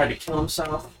 Dylan tried to kill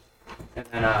himself. And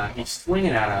then he's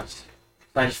swinging at us.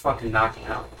 So I just fucking knocked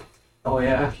him out. oh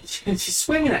yeah. He's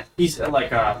swinging at. He's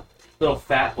like a little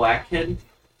fat black kid,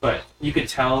 but you could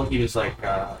tell he was like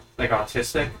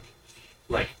autistic,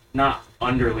 like not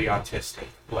underly autistic,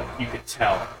 but you could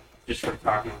tell just from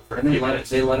talking for a And few they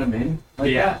minutes. let him in.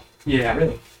 Like Yeah. that? Yeah,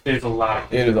 Really? there's a lot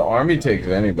of. Yeah, the army takes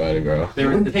anybody, bro. They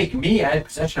wouldn't take me. I had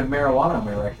possession of marijuana on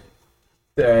my record.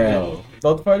 Damn.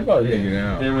 Thought the fight probably taking it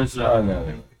out. There was Oh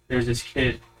no. there's this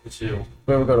kid Kazoo,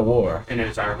 We ever go to war? and it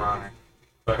was ironic,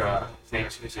 but his name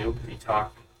was Kazoo. He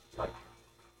talked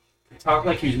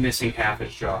like he was missing half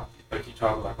his jaw. Like he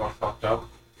talked like all fucked up,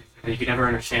 and you could never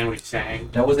understand what he's saying.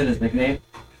 That wasn't his nickname.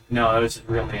 No, that was his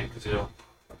real name, Kazoo.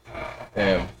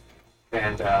 Damn.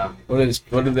 And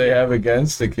What do they have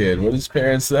against the kid? What does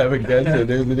parents have against it?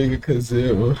 They're the nigga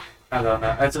Kazoo. I don't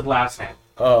know. That's his last name. His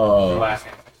Oh. last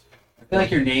name. I feel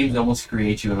like your names almost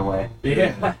create you in a way.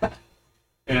 Yeah.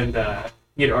 And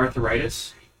he had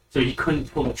arthritis, so he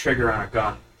couldn't pull the trigger on a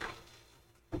gun.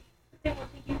 They will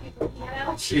take you people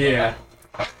pianos. Yeah.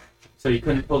 So he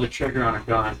couldn't pull the trigger on a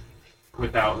gun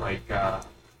without like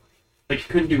he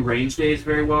couldn't do range days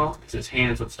very well because his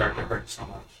hands would start to hurt so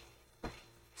much.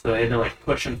 So they had to like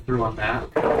push him through on that.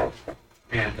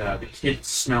 And the kid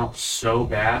smelled so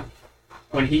bad.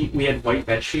 We had white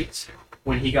bed sheets.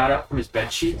 When he got up from his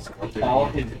bed sheets, all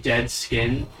his dead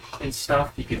skin and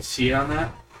stuff, you could see it on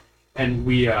that. And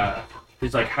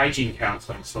there's like hygiene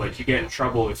counseling, so like you get in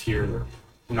trouble if you're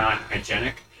not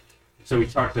hygienic. So we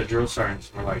talked to the drill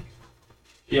sergeants, and we're like,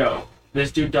 "Yo,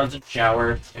 this dude doesn't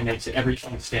shower and makes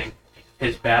everything stink.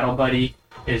 His battle buddy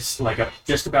is like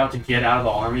just about to get out of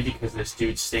the army because this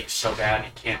dude stinks so bad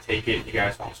he can't take it. You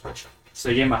guys won't switch him." So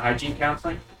they gave him a hygiene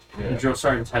counseling. Yeah. The drill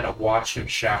sergeants had to watch him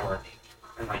shower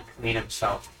and like clean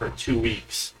himself for 2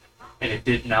 weeks, and it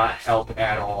did not help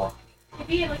at all.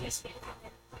 Maybe he had like a skin.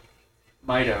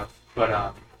 Might have,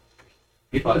 but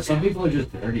Some people are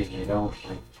just dirty and they don't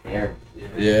like care.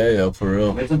 Yeah, for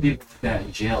real. There's some people like that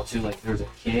in jail too. Like there's a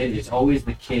kid. It's always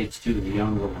the kids too. The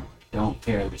younger ones don't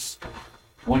care. There's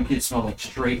one kid smelled like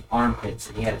straight armpits,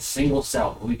 and he had a single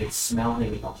cell, but we could smell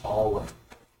him in the hallway.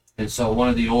 And so one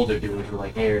of the older dudes were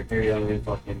like, "Hey, here, young man,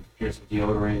 fucking here's some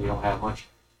deodorant. You don't have much."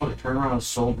 Oh, they turned around and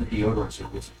sold the deodorant so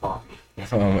we get some coffee.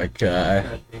 Oh my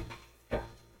god. Yeah.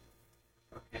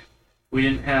 Okay. We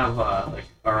didn't have like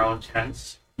our own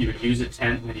tents. You would use a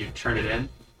tent and then you'd turn it in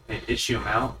and issue them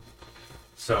out.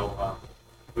 So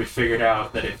we figured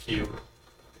out that if you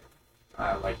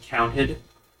like counted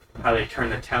how they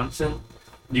turn the tents in,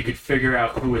 you could figure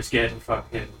out who was getting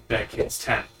fucking that kid's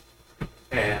tent.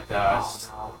 And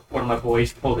one of my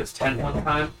boys pulled his tent one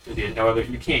time because he had no other.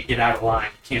 You can't get out of line.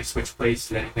 You can't switch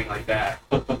places, anything like that.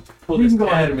 Pulled You his can go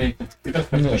tent. ahead and make it.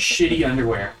 Shitty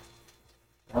underwear.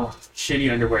 Oh,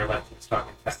 shitty underwear left in his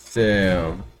fucking tent.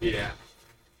 Damn. Yeah.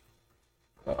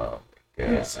 Oh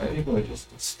Yeah, my some god. people are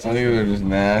just. Some people are just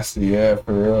nasty, yeah,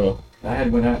 for real. I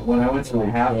had when I went to the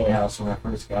halfway house when I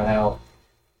first got out.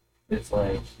 It's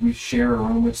like you share a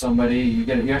room with somebody.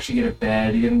 You actually get a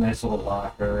bed. You get a nice little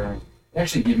locker. And they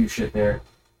actually give you shit there,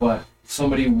 but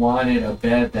somebody wanted a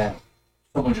bed that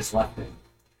someone just left in.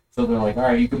 So they're like, all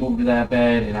right, you can move to that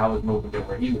bed, and I was moving to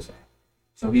where he was at.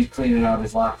 So he's cleaning out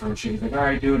his locker and shit. He's like, all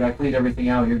right, dude, I cleaned everything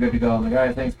out. You're good to go. I'm like, all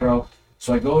right, thanks, bro.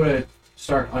 So I go to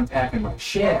start unpacking my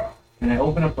shit, and I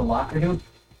open up the locker, dude.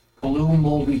 Blue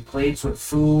moldy plates with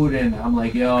food, and I'm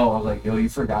like, yo, you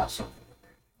forgot something.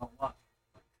 Oh, what?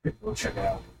 Go check it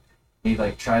out. He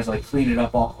like tries to like clean it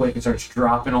up all quick and starts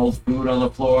dropping old food on the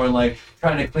floor and like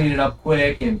trying to clean it up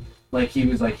quick, and like he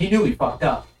knew he fucked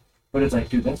up. But it's like,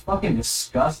 dude, that's fucking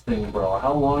disgusting, bro.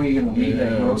 How long are you gonna leave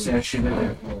that gross ass shit in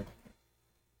there for?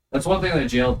 That's one thing that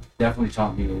jail definitely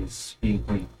taught me is being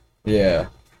clean. Yeah.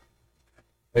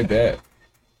 I bet.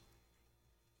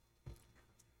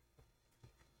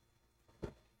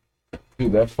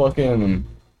 Dude, that fucking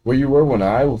where you were when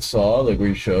I saw, like where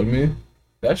you showed me,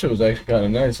 that shit was actually kind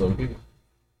of nice. Like, it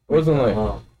wasn't like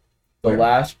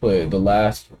the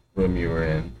last room you were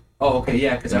in. Oh, okay,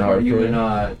 yeah, because I brought you and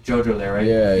JoJo there, right?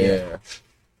 Yeah.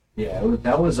 Yeah,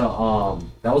 that was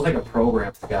like a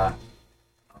program I got.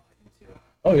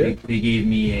 Oh yeah. They gave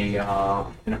me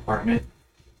an apartment,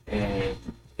 and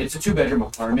it's a 2-bedroom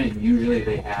apartment. And usually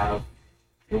they have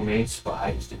roommates, but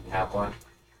I just didn't have one,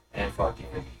 and fucking.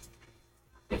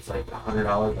 It's like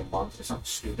 $100 a month or something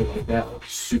stupid like that, like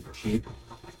super cheap.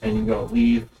 And you can go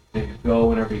leave, and you go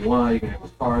whenever you want. You can have a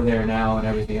car there now and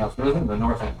everything else. But it wasn't the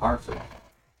North End Park for that.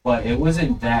 But it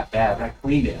wasn't that bad. I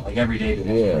cleaned it like every day to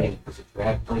clean it because it's a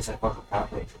bad place. I fucking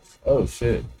cockroaches. Oh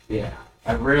shit. Yeah,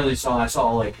 I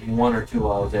saw like 1 or 2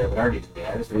 while I was there, but I already did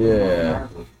that. Yeah.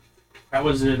 How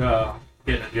was it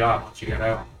getting a job once you got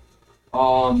out?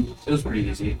 It was pretty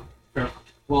easy. Sure.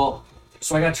 Well,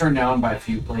 so I got turned down by a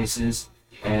few places.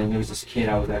 And there was this kid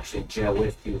I was actually in jail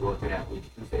with. He was working at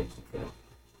Tuesdays.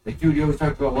 Like, dude, you always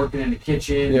talk about working in the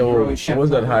kitchen. Yeah, well, was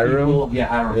that Hiram? Yeah,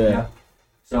 Hiram. Yeah.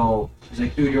 So he's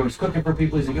like, dude, you're always cooking for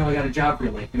people. He's like, I got a job for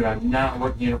you. I'm like, dude, I'm not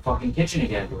working in a fucking kitchen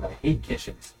again, dude. I hate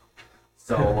kitchens.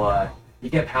 So he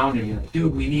kept hounding me like,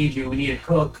 dude, we need you. We need a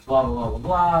cook. Blah blah blah blah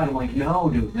blah. And I'm like, no,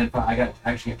 dude. And then I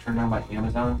actually got turned down by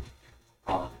Amazon.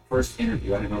 First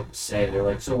interview, I didn't know what to say. They're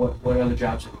like, so what other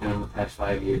jobs have you done in the past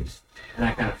 5 years? And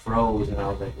I kind of froze, and I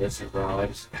was like, listen, bro, I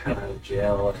just got out of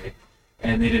jail.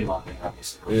 And they didn't want me,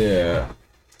 obviously. Yeah.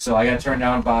 So I got turned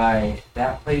down by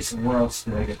that place, and where else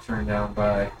did I get turned down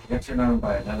by? I got turned down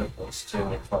by another place, too,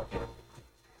 and fucking.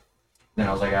 Then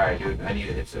I was like, all right, dude, I need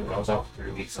it. So I was out for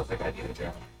 3 weeks, so I was like, I need a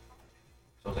job.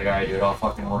 So I was like, all right, dude, I'll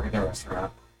fucking work at the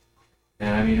restaurant.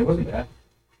 And I mean, it wasn't bad.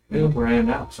 I mean, look where I am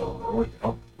now, so it worked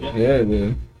out. Yeah,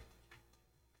 dude.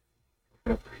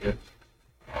 Pretty good.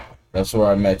 That's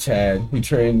where I met Chad. He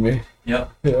trained me.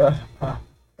 Yep. Yeah.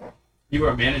 You were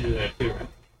a manager there too, right?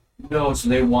 No, so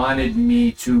they wanted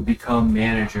me to become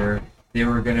manager. They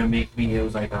were gonna make me. It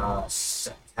was like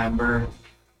September.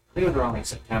 I think it was around like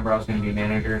September. I was gonna be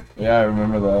manager. Yeah, I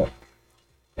remember that.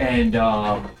 And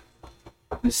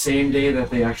the same day that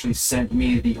they actually sent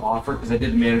me the offer, because I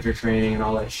did the manager training and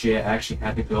all that shit, I actually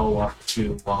had to go up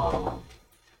to what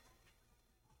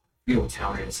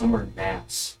town it is, somewhere in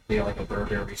Mass. They have like a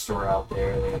burger store out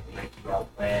there. They have a Nike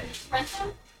outlet.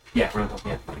 Renton? Yeah, Renton.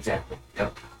 Yeah, exactly.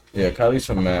 Yep. Yeah, Kylie's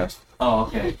from Mass. Oh,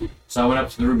 okay. So I went up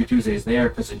to the Ruby Tuesdays there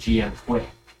because the GM quit.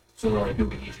 So they're like,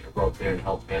 dude, we need you to go up there and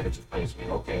help manage the place. I'm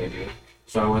like, okay, dude.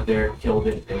 So I went there, killed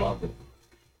it, they loved it.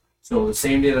 So the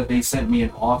same day that they sent me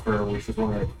an offer, which was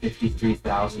only like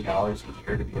 $53,000 a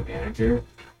year to be a manager,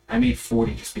 I made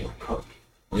 $40 just being a cook.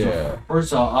 So Yeah.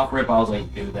 first off rip, I was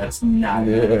like, dude, that's not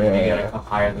good. You gotta come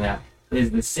higher than that. It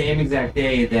is the same exact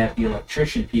day that the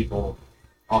electrician people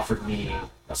offered me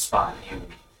a spot in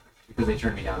Union because they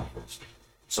turned me down first.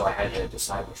 So I had to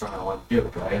decide which one I wanted to do.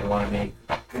 Do I either want to make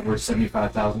over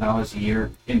 $75,000 a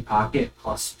year in pocket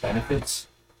plus benefits,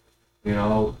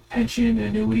 pension,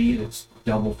 annuity, that's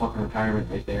double fucking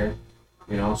retirement right there,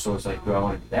 You know, so it's like, do I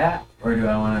want to do that or do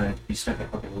I want to be stuck at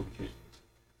fucking movie Tuesdays?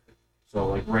 So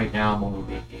like right now I'm only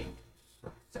making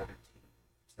like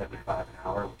 17.75 an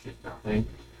hour, which is nothing.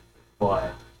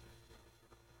 But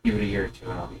give it a year or two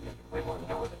and I'll be making way more than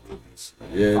that with the movies.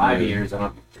 And in 5 years I'll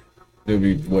be. It'll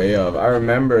be way up. I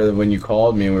remember when you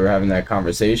called me and we were having that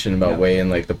conversation about weighing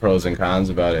like the pros and cons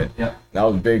about it. Yep. That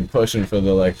was big pushing for the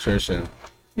electrician.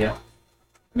 Yeah.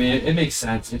 I mean, it makes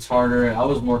sense. It's harder. I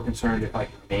was more concerned if I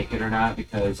could make it or not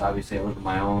because obviously I live on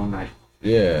my own. I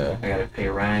gotta pay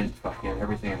rent, fucking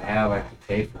everything I have. I have to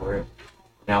pay for it.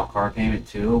 Now car payment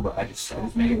too, but I just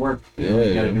make it work.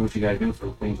 You gotta do what you gotta do for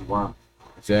the things you want.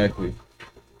 Exactly.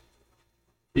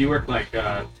 Do you work like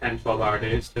 10, 12-hour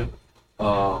days too?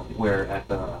 Where at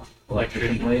the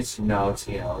electrician place? No, it's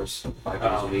 8 hours, 5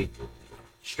 days a week.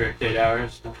 Strict 8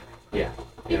 hours? Yeah.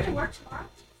 You can work tomorrow.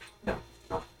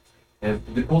 And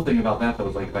the cool thing about that though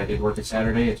is like if I did work a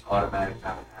Saturday, it's automatic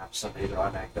time and a half. Sundays are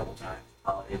automatic double time.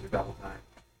 Holidays are double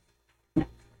time.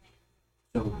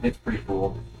 So it's pretty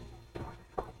cool.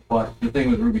 But the thing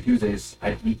with Ruby Tuesdays,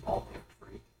 I eat all day for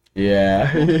free.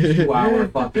 Yeah. 2 hour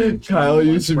fucking. Kyle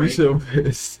used to be so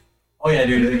pissed. Oh yeah,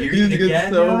 dude. He used to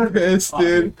get so pissed,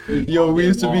 dude. Yo, we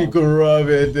used to be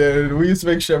grubbing, dude. We used to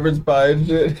make shepherd's pie and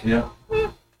shit. Yeah.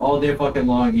 All day fucking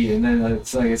long eating. And then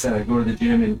it's like I said, I go to the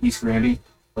gym in East Granby.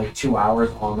 Like 2 hours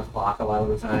on the clock a lot of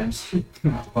the times.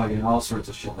 Fucking all sorts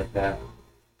of shit like that.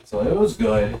 So it was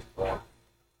good, but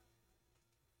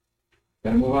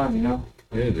gotta move on, you know?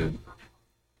 Yeah, dude.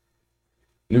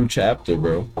 New chapter,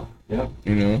 bro. Yep.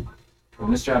 You know?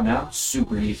 And this job now,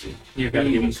 super easy. You gotta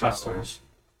deal with customers.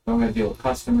 I'm gonna deal with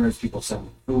customers, people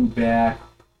sending food back,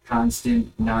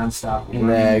 constant, non-stop nagging.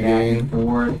 back and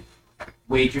forth.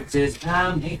 Waitresses,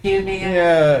 excuse me.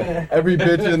 Yeah. Every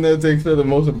bitch in there thinks they're the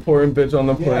most important bitch on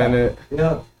the planet.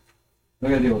 Yeah.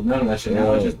 I'm gonna deal with none of that shit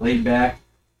now. It's just laid back.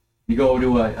 You go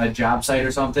to a job site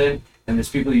or something, and there's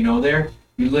people you know there.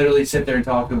 You literally sit there and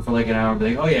talk to them for like an hour and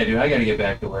be like, oh yeah, dude, I gotta get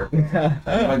back to work. I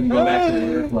can go back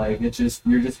to work. Like, it's just,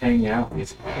 you're just hanging out,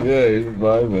 basically. Yeah, you're just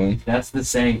vibing. That's the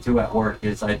saying, too, at work,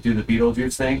 is I do the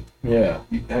Beetlejuice thing. Yeah.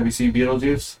 Have you seen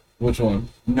Beetlejuice? Which one?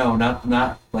 No,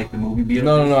 not like the movie Beetlejuice.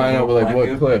 No, I know, but like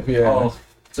what clip? Yeah. Oh,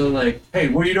 so like, hey,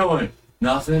 what are you doing?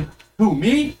 Nothing. Who,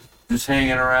 me? Just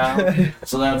hanging around.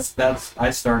 So that's I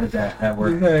started that at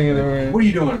work. Just hanging around. What are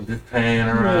you doing? Just hanging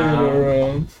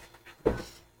around.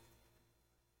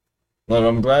 Well,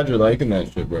 I'm glad you're liking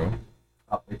that shit, bro.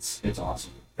 Oh, it's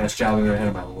awesome. Best job I've ever had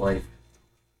in my life.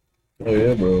 Oh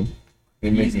yeah, bro.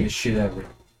 You're Easiest shit ever.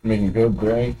 making good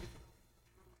brain.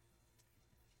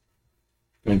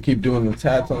 And keep doing the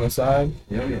tats on the side.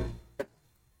 Yeah.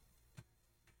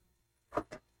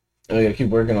 Oh yeah, keep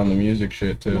working on the music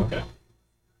shit too. Okay.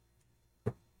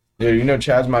 Dude, you know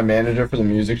Chad's my manager for the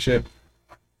music shit?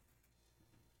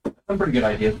 Some pretty good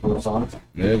ideas for those songs.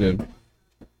 Yeah, dude. What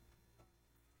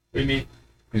do you mean?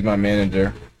 He's my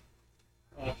manager.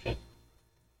 Oh, shit.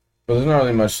 But there's not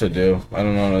really much to do. I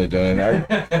don't know really do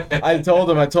anything. I told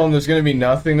him there's gonna be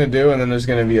nothing to do and then there's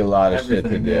gonna be a lot of shit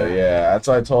to do. Yeah, that's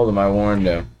what I told him. I warned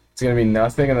him. It's gonna be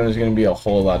nothing and then there's gonna be a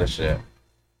whole lot of shit.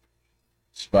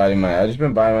 I've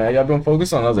been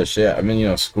focused on other shit. I've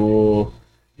been, school,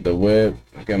 the whip,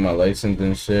 getting my license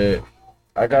and shit.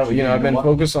 I've been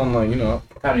focused on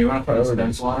Connor, you want to put a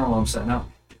stencil on her while I'm setting up?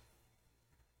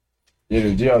 Yeah,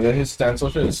 dude, his stencil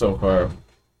shit is so far.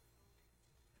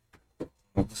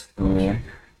 Yeah.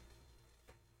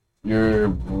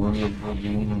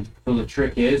 So the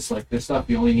trick is, like, this stuff,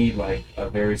 you only need, like, a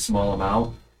very small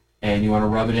amount, and you want to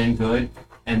rub it in good,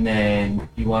 and then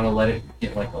you want to let it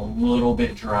get, like, a little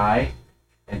bit dry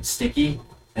and sticky,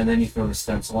 and then you throw the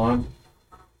stencil on.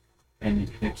 And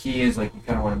the key is, like, you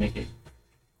kind of want to make it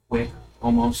quick,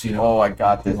 almost, Oh, I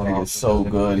got this nigga so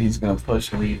good. He's gonna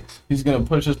push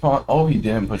his pawn. Oh, he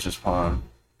didn't push his pawn.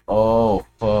 Oh,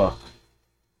 fuck.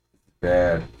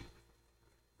 Bad.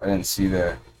 I didn't see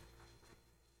that.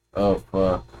 Oh,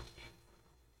 fuck.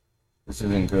 This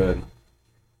isn't good.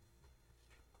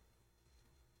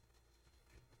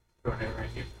 Go ahead right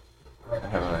here. I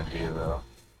have an idea, though.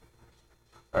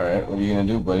 Alright, what are you gonna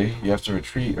do, buddy? You have to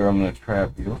retreat, or I'm gonna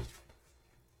trap you.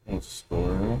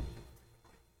 Story.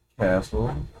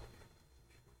 Castle.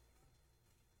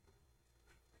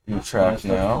 You trapped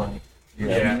now.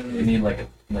 Yeah. You need, like,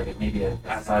 maybe a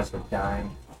size of a dime.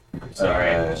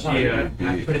 Sorry, I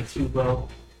put it too low.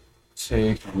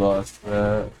 Take, lost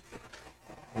that.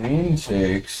 Queen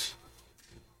takes.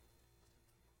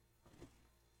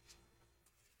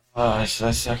 Is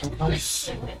that second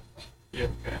place? Yeah,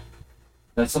 okay.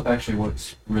 That stuff actually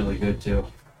works really good too.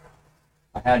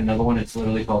 I had another one, it's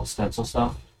literally called stencil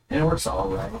stuff, and it works all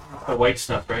right. The white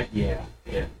stuff, right? Yeah.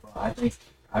 I think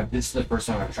this is the first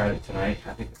time I've tried it tonight.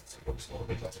 I think it looks a little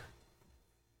bit better.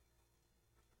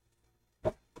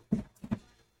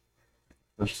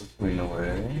 Let's just clean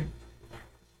away.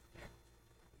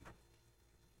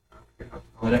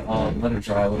 Let it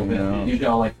dry a little bit. Yeah. Usually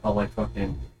I'll like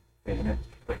fucking fan it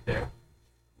like there.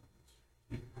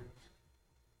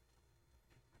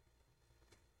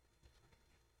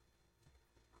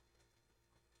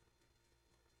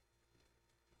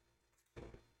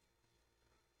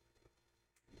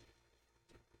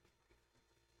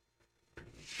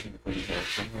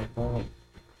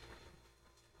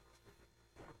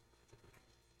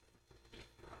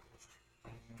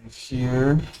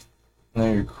 Here.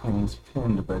 Now your queen's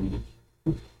pinned, buddy.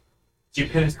 Did you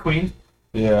pin his queen?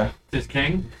 Yeah. His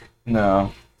king?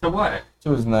 No. To what?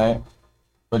 To his knight.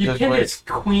 But You just pinned wait. his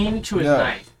queen to his No.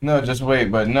 knight. No, just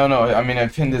wait. But no. I mean, I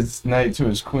pinned his knight to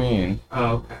his queen.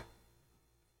 Oh, okay.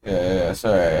 Yeah.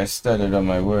 Sorry, I stuttered on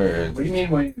my words. What do you mean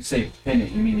when you say pin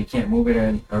it? You mean you can't move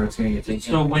it or it's gonna get taken?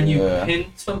 So when you Yeah.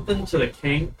 pin something to the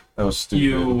king, That was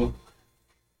stupid.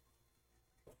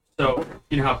 So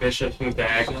you know how bishops move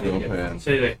diagonally? Still pin.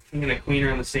 Say the king and the queen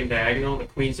are on the same diagonal, the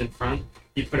queen's in front.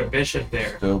 You put a bishop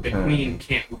there. Still the pin. queen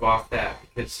can't move off that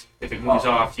because if it moves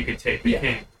off, you can take the Yeah.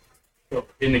 king. So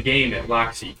in the game, it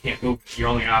locks it. You can't move. Your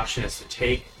only option is to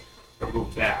take or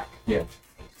move back. Yeah.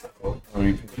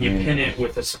 You pin it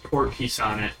with a support piece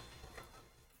on it.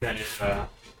 Then it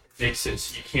makes it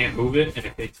so you can't move it. And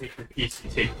if they take your piece, you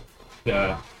take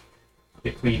the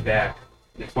queen back.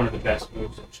 It's one of the best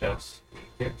moves in chess.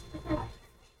 Yeah.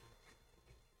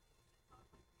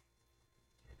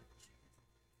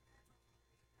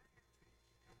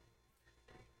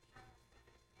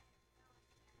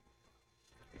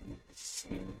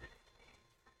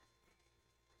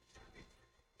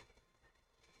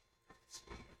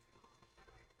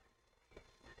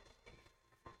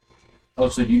 Oh,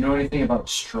 so do you know anything about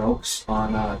strokes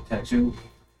on tattoo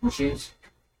machines?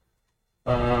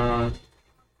 Not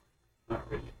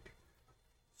really.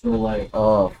 So like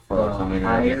Oh, fuck.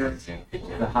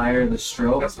 the higher the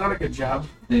stroke, That's not a good job.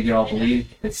 they get all bleed.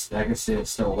 It's I can see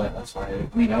it's still wet. That's why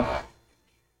it bleed up.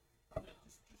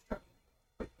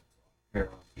 Here.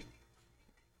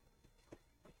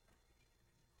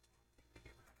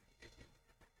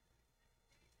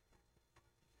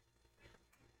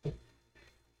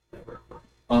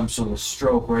 So the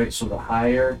stroke, right? So the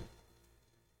higher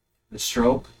the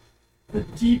stroke, the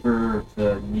deeper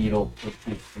the needle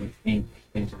pushes the ink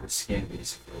into the skin,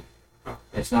 basically.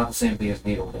 It's not the same thing as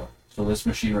needle though. So this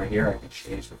machine right here, I can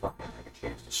change the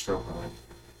stroke on it.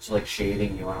 So like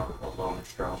shading, you want a lower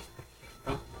stroke.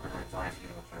 And then you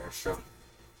know, a higher stroke.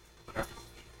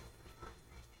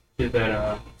 Get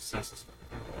that census.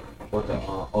 Or the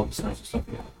all the kinds of stuff,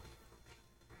 yeah.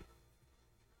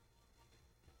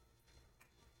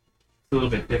 It's a little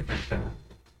bit different than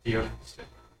deodorant stick.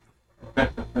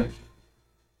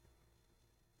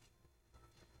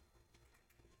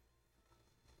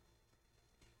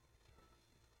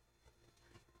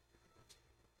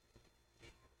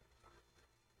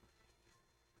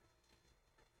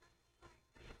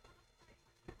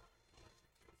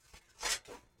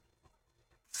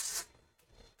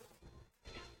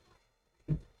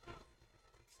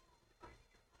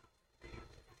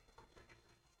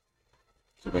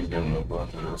 So we give him a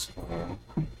bunch of this one.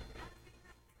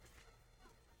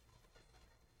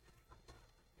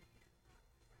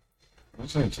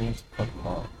 Looks like James fucking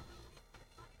off.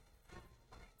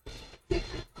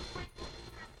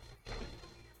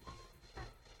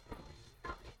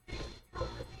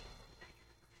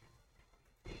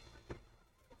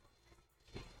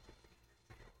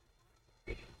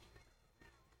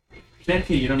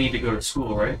 Tattoo, you don't need to go to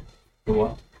school, right? For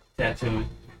what? Tattooing.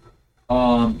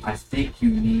 I think you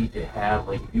need to have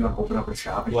like if you want to open up a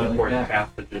shop or something Bloodborne like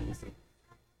that. pathogens.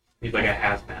 Need like a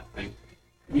hazmat thing.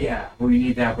 Yeah, well you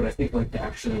need that, but I think like to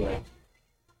actually like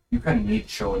you kind of need to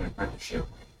show an apprenticeship.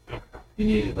 Okay. You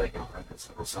needed like an apprentice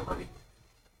with somebody.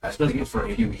 I think it's for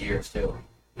a few years too.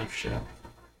 No shit.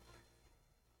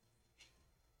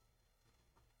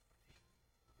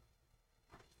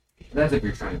 That's if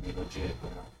you're trying to be legit. You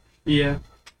know? Yeah.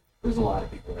 There's a lot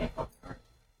of people that fucking aren't.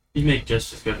 You make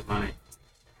just as good money.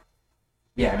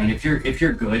 Yeah, I mean if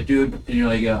you're good, dude, and you're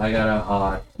like, you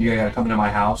gotta come into my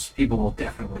house. People will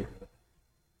definitely.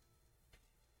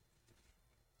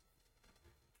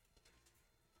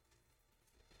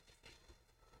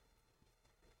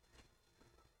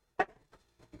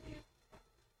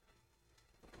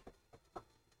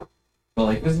 But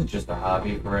like this is just a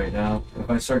hobby for right now. If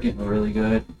I start getting really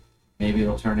good, maybe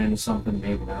it'll turn into something,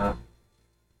 maybe not.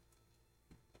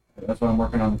 That's why I'm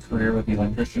working on a career with the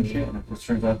electrician shit, and if this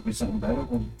turns out to be something better,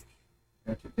 then I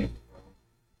have to think.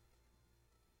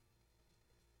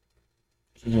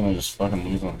 She's gonna just fucking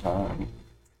lose on time.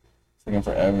 It's taking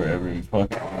forever every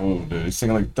fucking move, dude. It's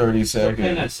taking like 30 Still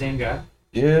playing that seconds. same guy.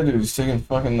 Yeah, dude, it's taking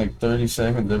fucking like 30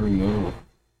 seconds every move.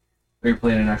 Are you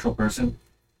playing an actual person?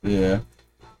 Yeah.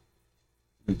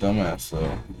 The dumbass, though.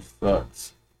 It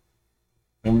sucks.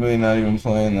 I'm really not even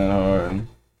playing that hard.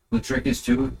 The trick is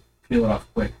to peel it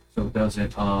off quick, so it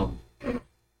doesn't,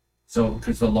 so,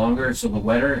 because the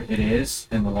wetter it is,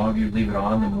 and the longer you leave it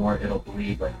on, the more it'll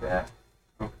bleed like that.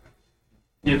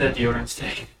 Give that deodorant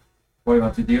stick. What, you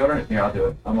want the deodorant? Yeah, I'll do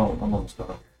it. I'm almost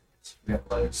done. We have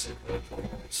to let it sit for like 20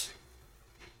 minutes.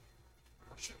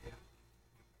 I'll show you.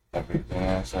 Everything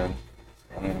I said.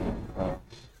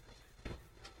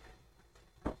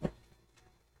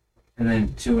 And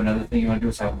then, too, another thing you want to do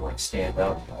is have them, like, stand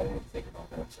up. I didn't think about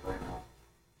that, so right now.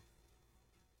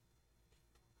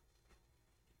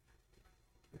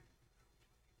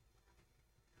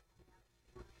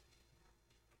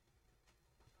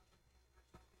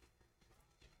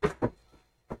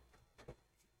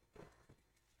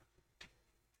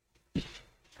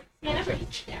 Yeah, never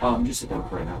eat. Yeah. Just sit down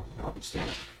for right now. I'll be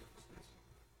standing.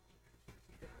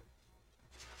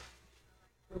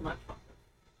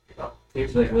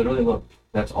 It's like, literally, look,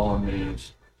 that's all I'm going to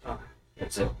use.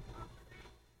 That's it.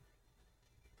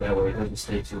 That way it doesn't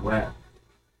stay too wet.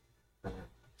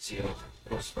 See,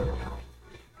 it'll spread around.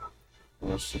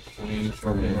 It'll sit clean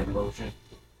from the lotion.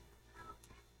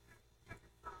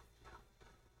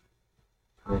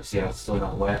 See how it's still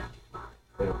not wet,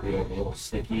 but it'll be a little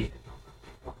sticky.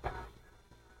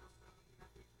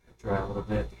 Dry a little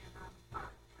bit.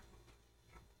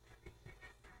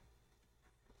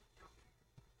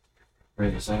 Right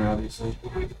in the center, obviously.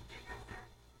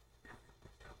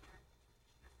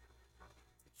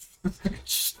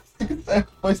 That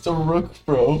voiced a rook,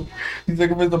 bro. He's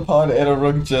looking for the pawn and a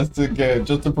rook just to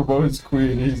promote his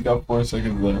queen. He's got 4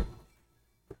 seconds left.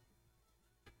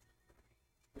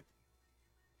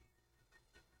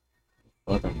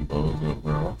 Fucking bozo,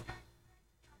 bro.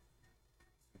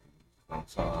 No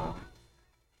time.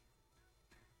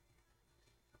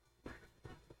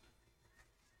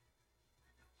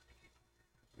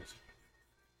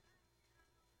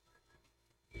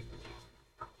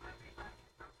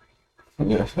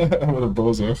 Yeah, what a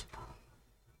bozo.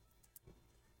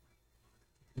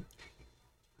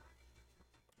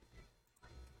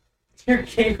 Your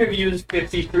game review is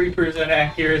 53%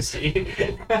 accuracy.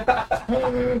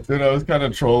 Dude, I was kind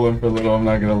of trolling for a little, I'm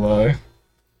not gonna lie.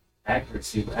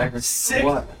 Accuracy 6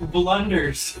 what?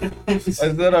 blunders. I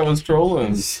said I was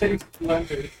trolling. 6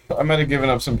 blunders. I might have given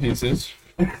up some pieces.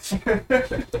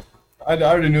 I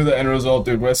already knew the end result,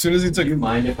 dude. But as soon as he took, Do you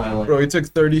mind if I like? bro, he took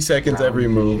 30 seconds every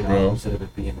move, bro. Instead of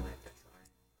it being like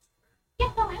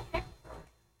Yeah, no, I don't care.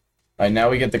 Alright, now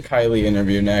we get the Kylie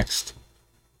interview next.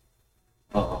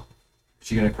 oh, is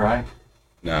she gonna cry?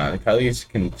 Nah, Kylie's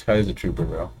a trooper,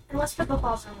 bro. Unless Pippa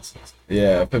falls on the stairs.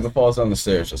 Yeah, if Pippa falls on the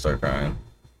stairs, she'll start crying.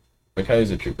 But Kylie's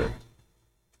a trooper.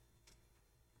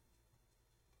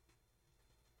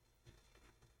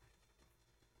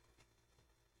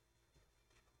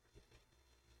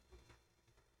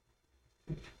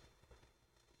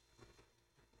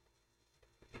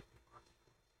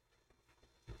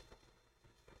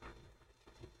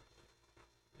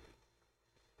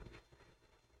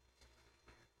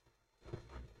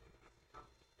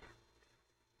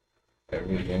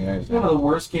 Everything I It's one of the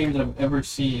worst games I've ever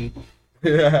seen.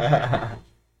 Yeah.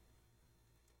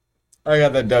 I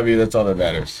got that W, that's all that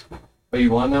matters. Oh,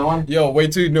 you won that one? Yo,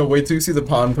 wait till you see the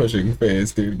pawn pushing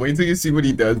phase, dude. Wait till you see what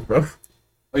he does, bro.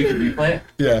 Oh, you can replay it?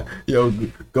 Yeah, yo,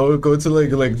 go to like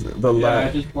the Yeah, I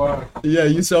last. just bought it. Yeah,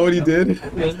 you saw what he did?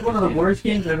 It's one of the worst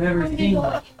games I've ever seen.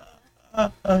 It's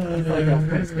like a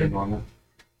first game normal.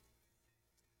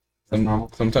 That's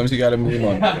normal. Sometimes you gotta move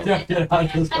on. I'm Bro. joking, I'm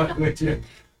just fucking with you.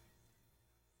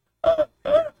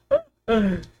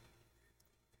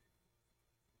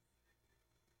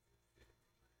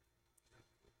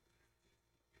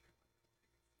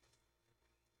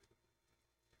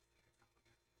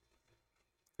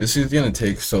 This is gonna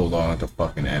take so long to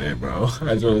fucking edit, bro.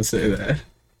 I just wanna say that.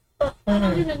 How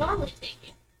long does it normally take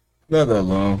you? Not that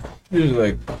long.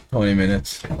 Usually like 20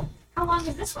 minutes. How long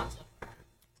is this one?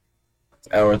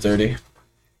 Hour 30.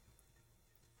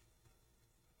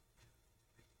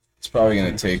 It's probably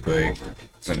gonna take like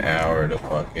an hour to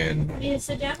fucking You need to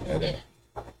sit down? edit.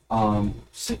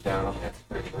 Sit down. I'm gonna have to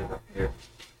put it up here.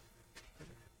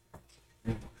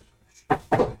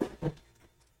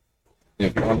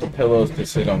 If you want the pillows to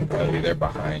sit on Kylie, they're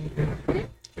behind you.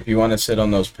 If you want to sit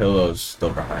on those pillows,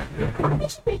 they're behind you.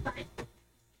 This should be fine.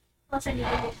 Unless I need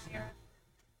to do zero.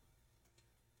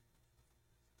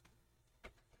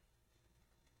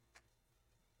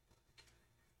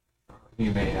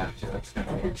 You may have to. That's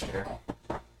gonna be a chair.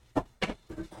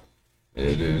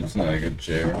 Yeah, dude, it's not a good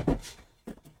chair.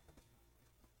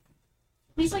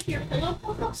 These like your pillow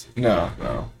pillows?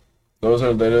 No. Those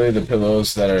are literally the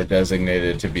pillows that are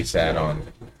designated to be sat on.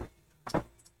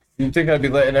 You think I'd be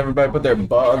letting everybody put their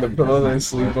butt on the pillow they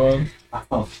sleep on?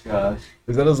 Oh gosh.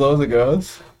 Is that as low as it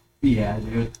goes? Yeah,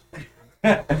 dude.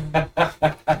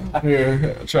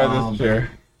 Here, try this chair.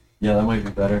 Yeah, that might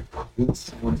be better.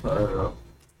 It's, I don't know.